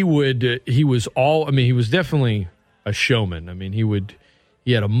 he was definitely a showman. I mean,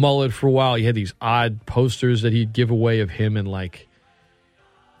 he had a mullet for a while. He had these odd posters that he'd give away of him in like,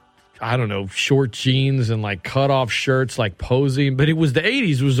 I don't know, short jeans and like cut-off shirts, like posing. But it was the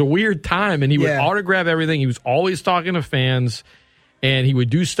 80s. It was a weird time, and he would autograph everything. He was always talking to fans, and he would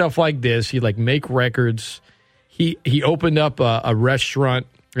do stuff like this. He'd like make records. He opened up a restaurant,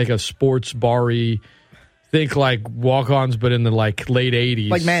 like a sports bar-y, think like Walk-Ons, but in the like late 80s.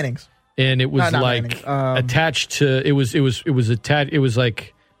 Like Manning's. And it was attached to it was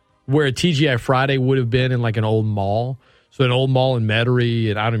like where a TGI Friday would have been in like an old mall. So an old mall in Metairie,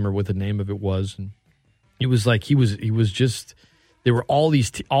 and I don't remember what the name of it was. And it was like he was just there were all these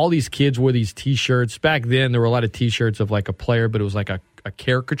kids wore these T-shirts. Back then there were a lot of T-shirts of like a player, but it was like a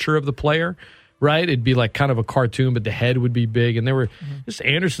caricature of the player, right? It'd be like kind of a cartoon, but the head would be big, and there were just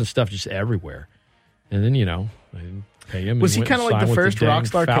Anderson stuff just everywhere. And then pay him. Was he kind of like the first rock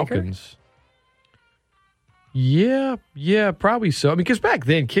star Falcons kicker? Yeah, probably so. I mean, because back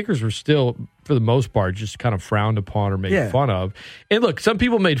then kickers were still, for the most part, just kind of frowned upon or made fun of. And look, some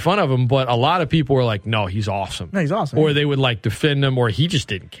people made fun of him, but a lot of people were like, "No, he's awesome." No, he's awesome. Or they would like defend him, or he just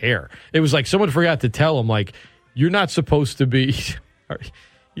didn't care. It was like someone forgot to tell him, like, "You're not supposed to be."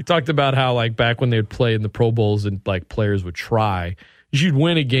 He talked about how like back when they would play in the Pro Bowls and like players would try. You'd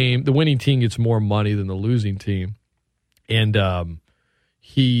win a game. The winning team gets more money than the losing team. And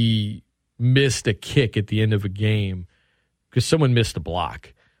he missed a kick at the end of a game because someone missed a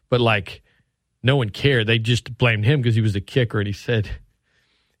block. But, like, no one cared. They just blamed him because he was the kicker. And he said,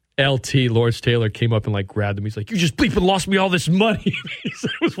 LT, Lawrence Taylor, came up and like grabbed him. He's like, "You just bleeping lost me all this money." He said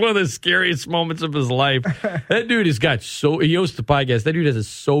it was one of the scariest moments of his life. That dude has got he hosts the podcast. That dude has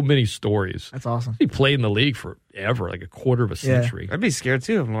so many stories. That's awesome. He played in the league forever, like a quarter of a century. I'd be scared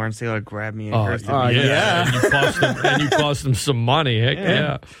too if Lawrence Taylor grabbed me and cursed me. Yeah. And you cost him some money. Heck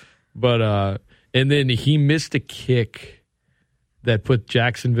yeah. But and then he missed a kick that put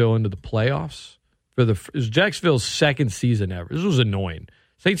Jacksonville into the playoffs it was Jacksonville's second season ever. This was annoying.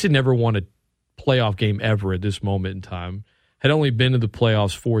 Saints had never won a playoff game ever at this moment in time. Had only been to the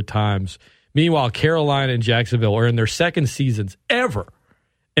playoffs 4 times. Meanwhile, Carolina and Jacksonville are in their second seasons ever,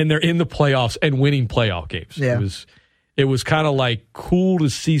 and they're in the playoffs and winning playoff games. Yeah. It was kind of like cool to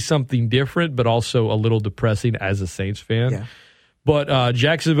see something different, but also a little depressing as a Saints fan. Yeah. But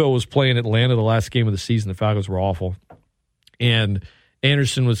Jacksonville was playing Atlanta the last game of the season. The Falcons were awful. And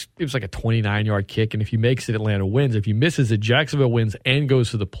Anderson was like a 29-yard kick, and if he makes it, Atlanta wins. If he misses it, Jacksonville wins and goes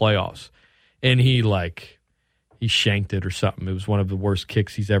to the playoffs. And he shanked it or something. It was one of the worst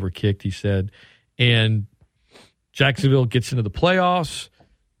kicks he's ever kicked, he said. And Jacksonville gets into the playoffs.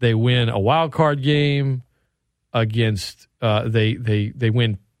 They win a wild card game against they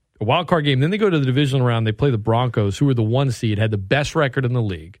win a wild card game. Then they go to the divisional round. They play the Broncos, who were the 1 seed, had the best record in the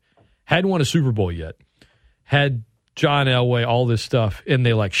league, hadn't won a Super Bowl yet, had John Elway, all this stuff, and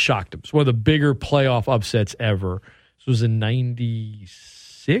they shocked them. It's one of the bigger playoff upsets ever. This was in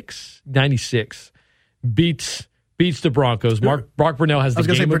 96. Beats the Broncos. Brock Burnell has the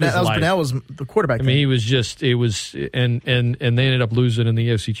game of his life. Burnell was the quarterback. I mean, he was just and they ended up losing in the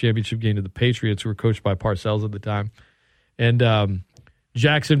AFC Championship game to the Patriots, who were coached by Parcells at the time. And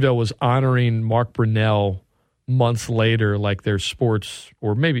Jacksonville was honoring Mark Brunell months later, like their sports,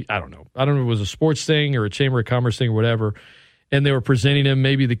 or maybe, I don't know if it was a sports thing or a Chamber of Commerce thing or whatever, and they were presenting him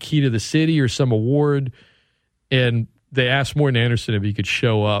maybe the key to the city or some award, and they asked Morten Andersen if he could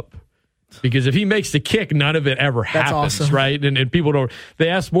show up, because if he makes the kick, none of it ever happens. Awesome. Right? And people don't, they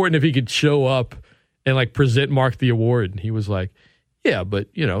asked Morten if he could show up and present Mark the award, and he was like, yeah, but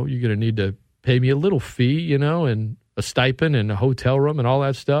you're going to need to pay me a little fee, and a stipend and a hotel room and all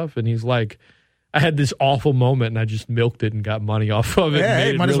that stuff. And he's like, I had this awful moment, and I just milked it and got money off of it. Yeah,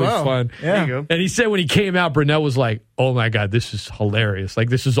 and made it really fun. Yeah. There you go. And he said when he came out, Brunell was like, oh, my God, this is hilarious.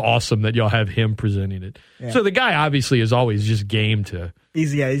 This is awesome that y'all have him presenting it. Yeah. So the guy obviously is always just game to.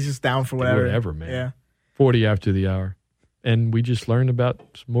 He's just down for whatever. Whatever, man. Yeah. 40 after the hour. And we just learned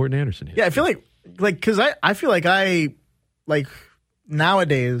about Morten Andersen here. Yeah, I feel because I feel like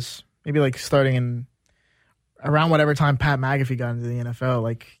nowadays, maybe starting in around whatever time Pat McAfee got into the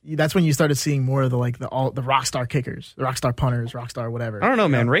NFL, that's when you started seeing more of the rock star kickers, the rock star punters, rock star whatever. I don't know,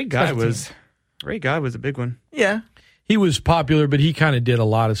 man. Ray Guy was a big one. Yeah, he was popular, but he kind of did a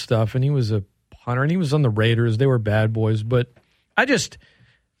lot of stuff, and he was a punter, and he was on the Raiders. They were bad boys, but I just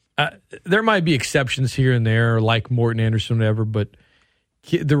there might be exceptions here and there, like Morten Andersen, whatever, but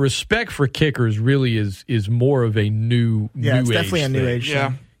the respect for kickers really is more of a new it's age definitely a new thing. age.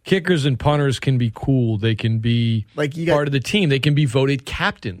 Yeah. Kickers and punters can be cool. They can be part of the team. They can be voted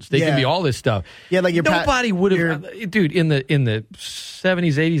captains. They can be all this stuff. Yeah, nobody would have, dude. In the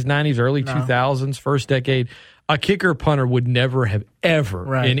 70s, 80s, 90s, early 2000s, first decade, a kicker punter would never have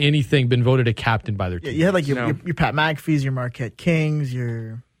ever in anything been voted a captain by their team. You had your Pat McAfees, your Marquette Kings,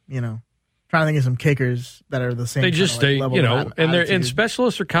 your trying to think of some kickers that are the same. And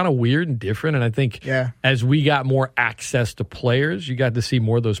specialists are kind of weird and different. And I think as we got more access to players, you got to see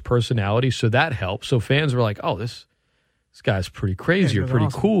more of those personalities. So that helped. So fans were like, "Oh, this guy's pretty crazy or pretty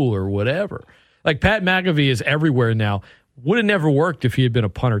cool or whatever." Like Pat McAfee is everywhere now. Would have never worked if he had been a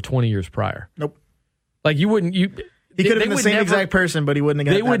punter 20 years prior. Nope. He wouldn't. He could have been the same exact person, but he wouldn't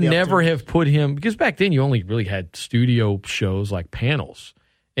have. They would never have put him, because back then you only really had studio shows like panels.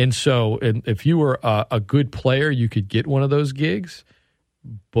 And so if you were a good player, you could get one of those gigs.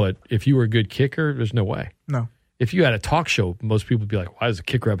 But if you were a good kicker, there's no way. No. If you had a talk show, most people would be like, why is a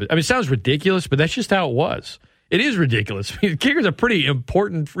kicker up? I mean, it sounds ridiculous, but that's just how it was. It is ridiculous. I mean, the kicker's a pretty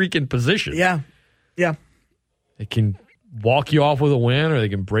important freaking position. Yeah. Yeah. It can walk you off with a win, or they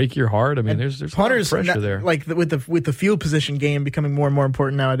can break your heart. I mean, there's punters, a lot of pressure there. With the field position game becoming more and more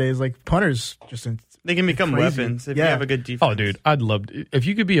important nowadays, punters just they can become crazy. Weapons if you have a good defense. Oh, dude, I'd love if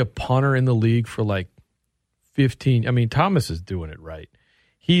you could be a punter in the league for 15. I mean, Thomas is doing it right.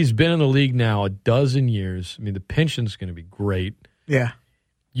 He's been in the league now a dozen years. I mean, the pension's going to be great. Yeah.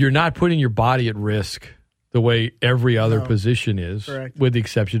 You're not putting your body at risk the way every other position is, correct. With the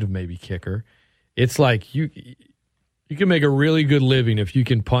exception of maybe kicker. It's like you can make a really good living if you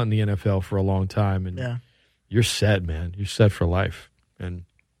can punt in the NFL for a long time, and you're set, man. You're set for life. And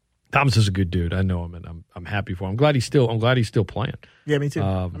Thomas is a good dude. I know him, and I'm happy for him. I'm glad he's still playing. Yeah, me too.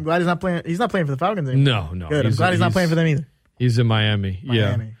 I'm glad he's not playing. He's not playing for the Falcons anymore. No. Good. I'm glad he's not playing for them either. He's in Miami.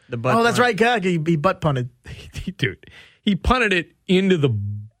 Yeah. That's right, God. He butt punted. Dude, he punted it into the.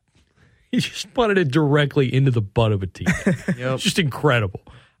 He just punted it directly into the butt of a team. Yep. Just incredible.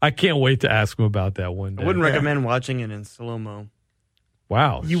 I can't wait to ask him about that one day. I wouldn't recommend watching it in slow-mo.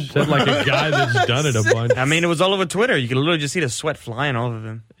 Wow. You said like a guy that's done it a bunch. I mean, it was all over Twitter. You could literally just see the sweat flying off of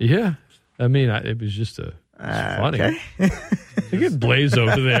him. Yeah. I mean, it was just funny. Okay. Look at Blaise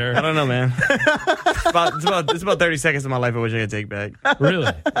over there. I don't know, man. It's about 30 seconds of my life I wish I could take back.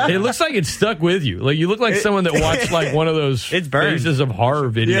 Really? It looks like it stuck with you. Like you look like someone that watched like one of those Faces of Horror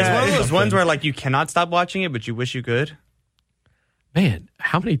videos. Yeah, it's one of those ones where like you cannot stop watching it, but you wish you could. Man,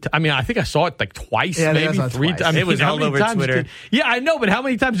 how many I mean, I think I saw it like twice, maybe 3 times. I mean, it was all over Twitter. Yeah, I know, but how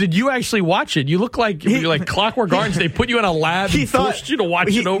many times did you actually watch it? You look like you're like Clockwork Orange. They put you in a lab and forced you to watch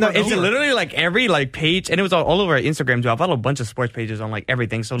it over and over. It's literally like every like page, and it was all over Instagram too. I follow a bunch of sports pages on like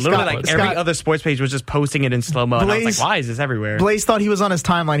everything. So literally every other sports page was just posting it in slow-mo. And I was like, why is this everywhere? Blaise thought he was on his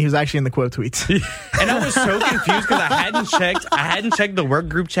timeline. He was actually in the quote tweets. And I was so confused because I hadn't checked the work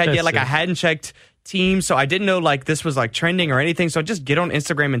group chat yet. Like I hadn't checked teams, so I didn't know like this was like trending or anything. So I just get on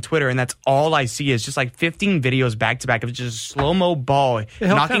Instagram and Twitter, and that's all I see is just like 15 videos back to back of just slow-mo ball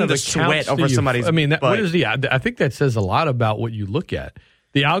knocking the sweat over somebody's I mean, butt. what is I think that says a lot about what you look at.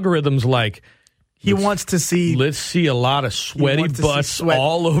 The algorithm's like, he wants to see. Let's see a lot of sweaty butts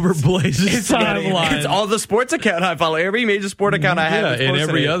all over Blaise's timeline. It's all the sports account I follow. Every major sport account I have. Yeah, and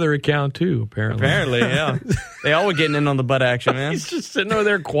every other account too. Apparently, yeah. They all were getting in on the butt action, man. He's just sitting over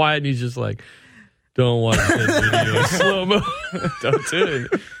there quiet, and he's just like, don't watch that video in slow-mo. Don't do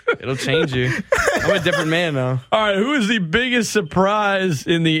it. It'll change you. I'm a different man now. All right, who is the biggest surprise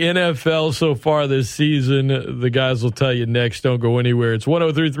in the NFL so far this season? The guys will tell you next. Don't go anywhere. It's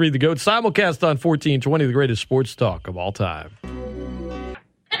 103.3 The GOAT. Simulcast on 1420, the greatest sports talk of all time.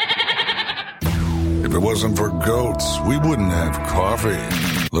 If it wasn't for goats, we wouldn't have coffee.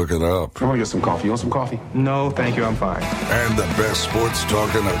 Look it up. I want to get some coffee. You want some coffee? No, thank you. I'm fine. And the best sports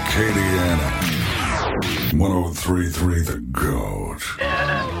talk in Acadiana. 103.3 The GOAT.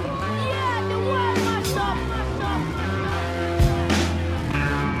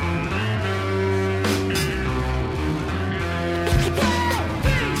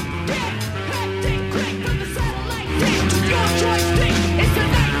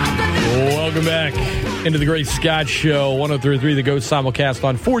 Welcome back into the Great Scott Show. 103.3 The GOAT simulcast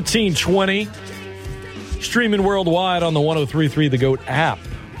on 1420. Streaming worldwide on the 103.3 The GOAT app.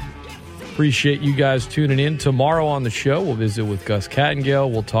 Appreciate you guys tuning in. Tomorrow on the show, we'll visit with Gus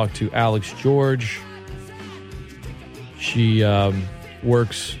Kattengale. We'll talk to Alex George. She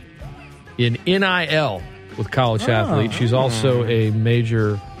works in NIL with college athletes. She's also a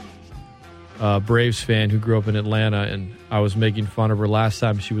major Braves fan who grew up in Atlanta, and I was making fun of her last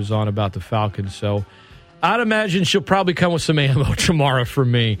time she was on about the Falcons. So I'd imagine she'll probably come with some ammo tomorrow for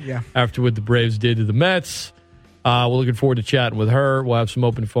me after what the Braves did to the Mets. We're looking forward to chatting with her. We'll have some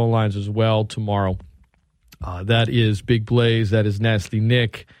open phone lines as well tomorrow. That is Big Blaise. That is Nasty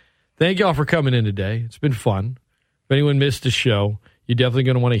Nick. Thank y'all for coming in today. It's been fun. If anyone missed the show, you're definitely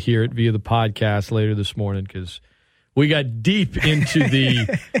going to want to hear it via the podcast later this morning because we got deep into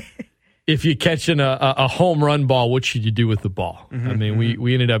the if you're catching a home run ball, what should you do with the ball? I mean,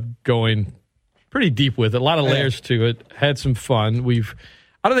 we ended up going pretty deep with it. A lot of layers to it. Had some fun.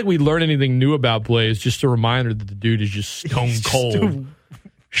 I don't think we learned anything new about Blaise. Just a reminder that the dude is just stone cold.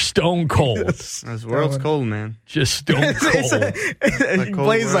 Stone cold. This world's cold, man. Just stone cold.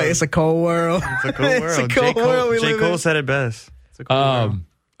 Blaise like, it's a cold world. It's a cold world. It's a cold world. J. Cole said it best. It's a cold world.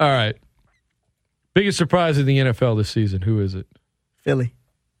 All right. Biggest surprise in the NFL this season. Who is it? Philly.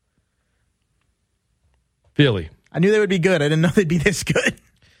 I knew they would be good. I didn't know they'd be this good.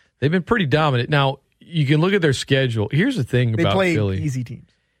 They've been pretty dominant. Now, you can look at their schedule. Here's the thing about Philly. They play easy teams.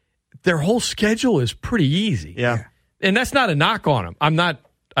 Their whole schedule is pretty easy. Yeah. And that's not a knock on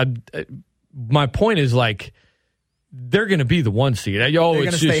them. My point is like, they're going to be the one seed. They're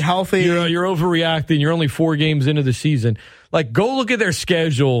going to stay healthy. You're overreacting. You're only 4 games into the season. Like, go look at their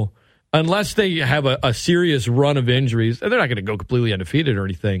schedule. Unless they have a serious run of injuries, they're not going to go completely undefeated or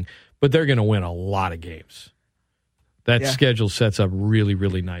anything, but they're going to win a lot of games. That schedule sets up really,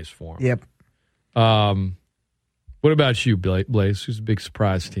 really nice for them. Yep. What about you, Blaise? Who's a big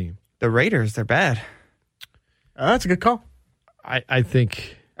surprise team? The Raiders, they're bad. That's a good call. I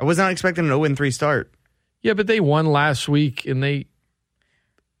think I was not expecting an 0-3 start. Yeah, but they won last week, and the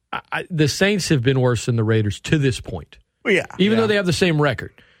Saints have been worse than the Raiders to this point. Well, yeah. Even though they have the same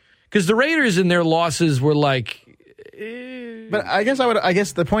record. Because the Raiders in their losses were like, But I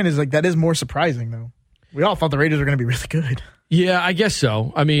guess the point is like that is more surprising though. We all thought the Raiders were going to be really good. Yeah, I guess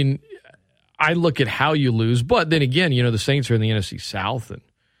so. I mean, I look at how you lose, but then again, the Saints are in the NFC South, and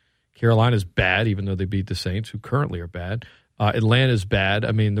Carolina's bad, even though they beat the Saints, who currently are bad. Atlanta's bad.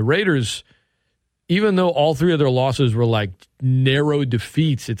 I mean, the Raiders, even though all three of their losses were like narrow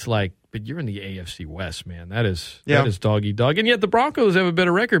defeats, it's like, but you're in the AFC West, man. That is dog-eat-dog. And yet the Broncos have a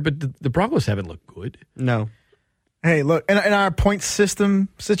better record, but the Broncos haven't looked good. No. Hey, look, in our point system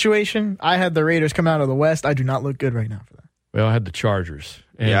situation, I had the Raiders come out of the West. I do not look good right now for that. Well, I had the Chargers.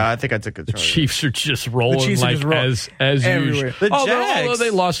 And I think I took the Chargers. The Chiefs are just rolling as usual. Although they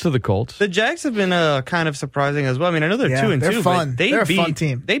lost to the Colts. The Jags have been kind of surprising as well. I mean, I know they're 2-2. They're fun. They're a fun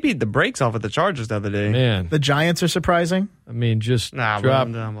team. They beat the brakes off of the Chargers the other day. Man, the Giants are surprising. I mean, just drop.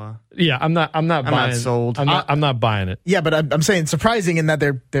 Yeah, I'm not buying. I'm not sold. I'm not buying it. Yeah, but I'm saying surprising in that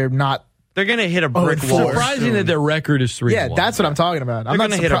they're not. They're going to hit a brick wall. Surprising that their record is 3-1. Yeah, that's what I'm talking about. I'm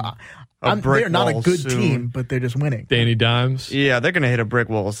not surprised. They're not a good team, but they're just winning. Danny Dimes. Yeah, they're going to hit a brick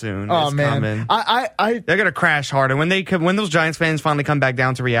wall soon. Oh, man. They're going to crash hard. And when those Giants fans finally come back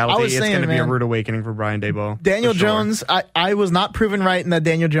down to reality, it's going to be a rude awakening for Brian Daboll. Daniel Jones, I was not proven right in that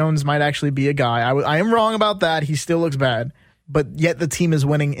Daniel Jones might actually be a guy. I am wrong about that. He still looks bad. But yet the team is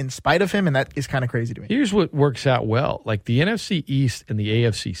winning in spite of him, and that is kind of crazy to me. Here's what works out well. Like the NFC East and the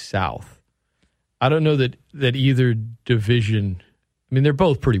AFC South, I don't know that either division, I mean, they're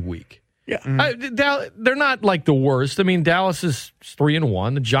both pretty weak. Yeah, they're not like the worst. I mean, Dallas is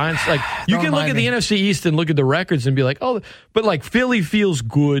 3-1. The Giants, like you can look at the NFC East and look at the records and be like, oh, but like Philly feels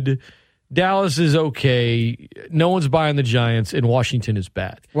good. Dallas is okay. No one's buying the Giants, and Washington is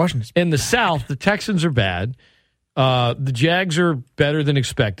bad. In the South, the Texans are bad. The Jags are better than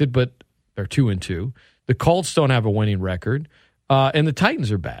expected, but they're 2-2. The Colts don't have a winning record, and the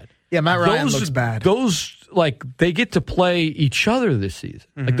Titans are bad. Yeah, Matt Ryan looks bad. Those, like, they get to play each other this season.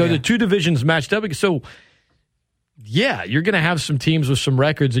 Like, the two divisions matched up. So, yeah, you're going to have some teams with some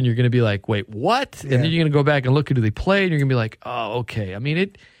records, and you're going to be like, wait, what? Yeah. And then you're going to go back and look at who they played, and you're going to be like, oh, okay. I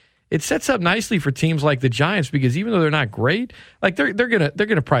mean, it sets up nicely for teams like the Giants because even though they're not great, like, they're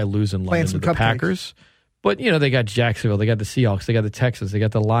gonna probably lose in London to the Packers. But, they got Jacksonville, they got the Seahawks, they got the Texans, they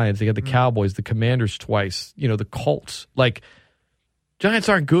got the Lions, they got the Cowboys, the Commanders twice, the Colts. Like, Giants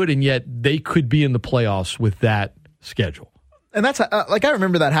aren't good, and yet they could be in the playoffs with that schedule. And that's I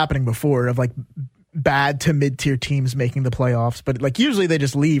remember that happening before of like bad to mid-tier teams making the playoffs, but like usually they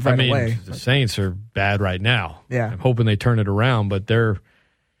just leave right away. The Saints are bad right now. Yeah, I'm hoping they turn it around, but they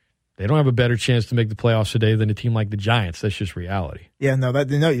don't have a better chance to make the playoffs today than a team like the Giants. That's just reality. Yeah, no,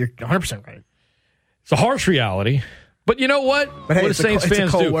 you're 100% right. It's a harsh reality. But you know what? But hey, what do Saints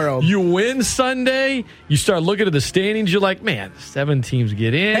fans do? World. You win Sunday, you start looking at the standings, you're like, man, 7 teams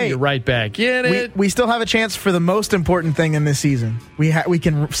get in, you're right back in it. We still have a chance for the most important thing in this season. We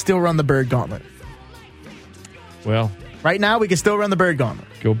can still run the Bird Gauntlet. Well, right now we can still run the Bird Gauntlet.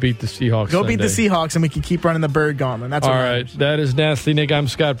 Go beat the Seahawks. Beat the Seahawks, and we can keep running the Bird Gauntlet. That's all right. That is Nasty Nick. I'm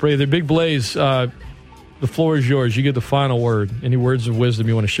Scott Prather. Big Blaise, the floor is yours. You get the final word. Any words of wisdom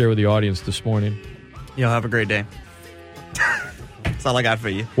you want to share with the audience this morning? Y'all have a great day. That's all I got for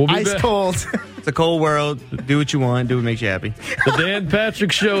you. Ice cold. It's a cold world. Do what you want. Do what makes you happy. The Dan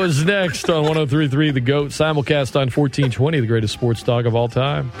Patrick Show is next on 103.3 The GOAT. Simulcast on 1420, the greatest sports talk of all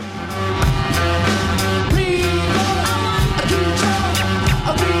time.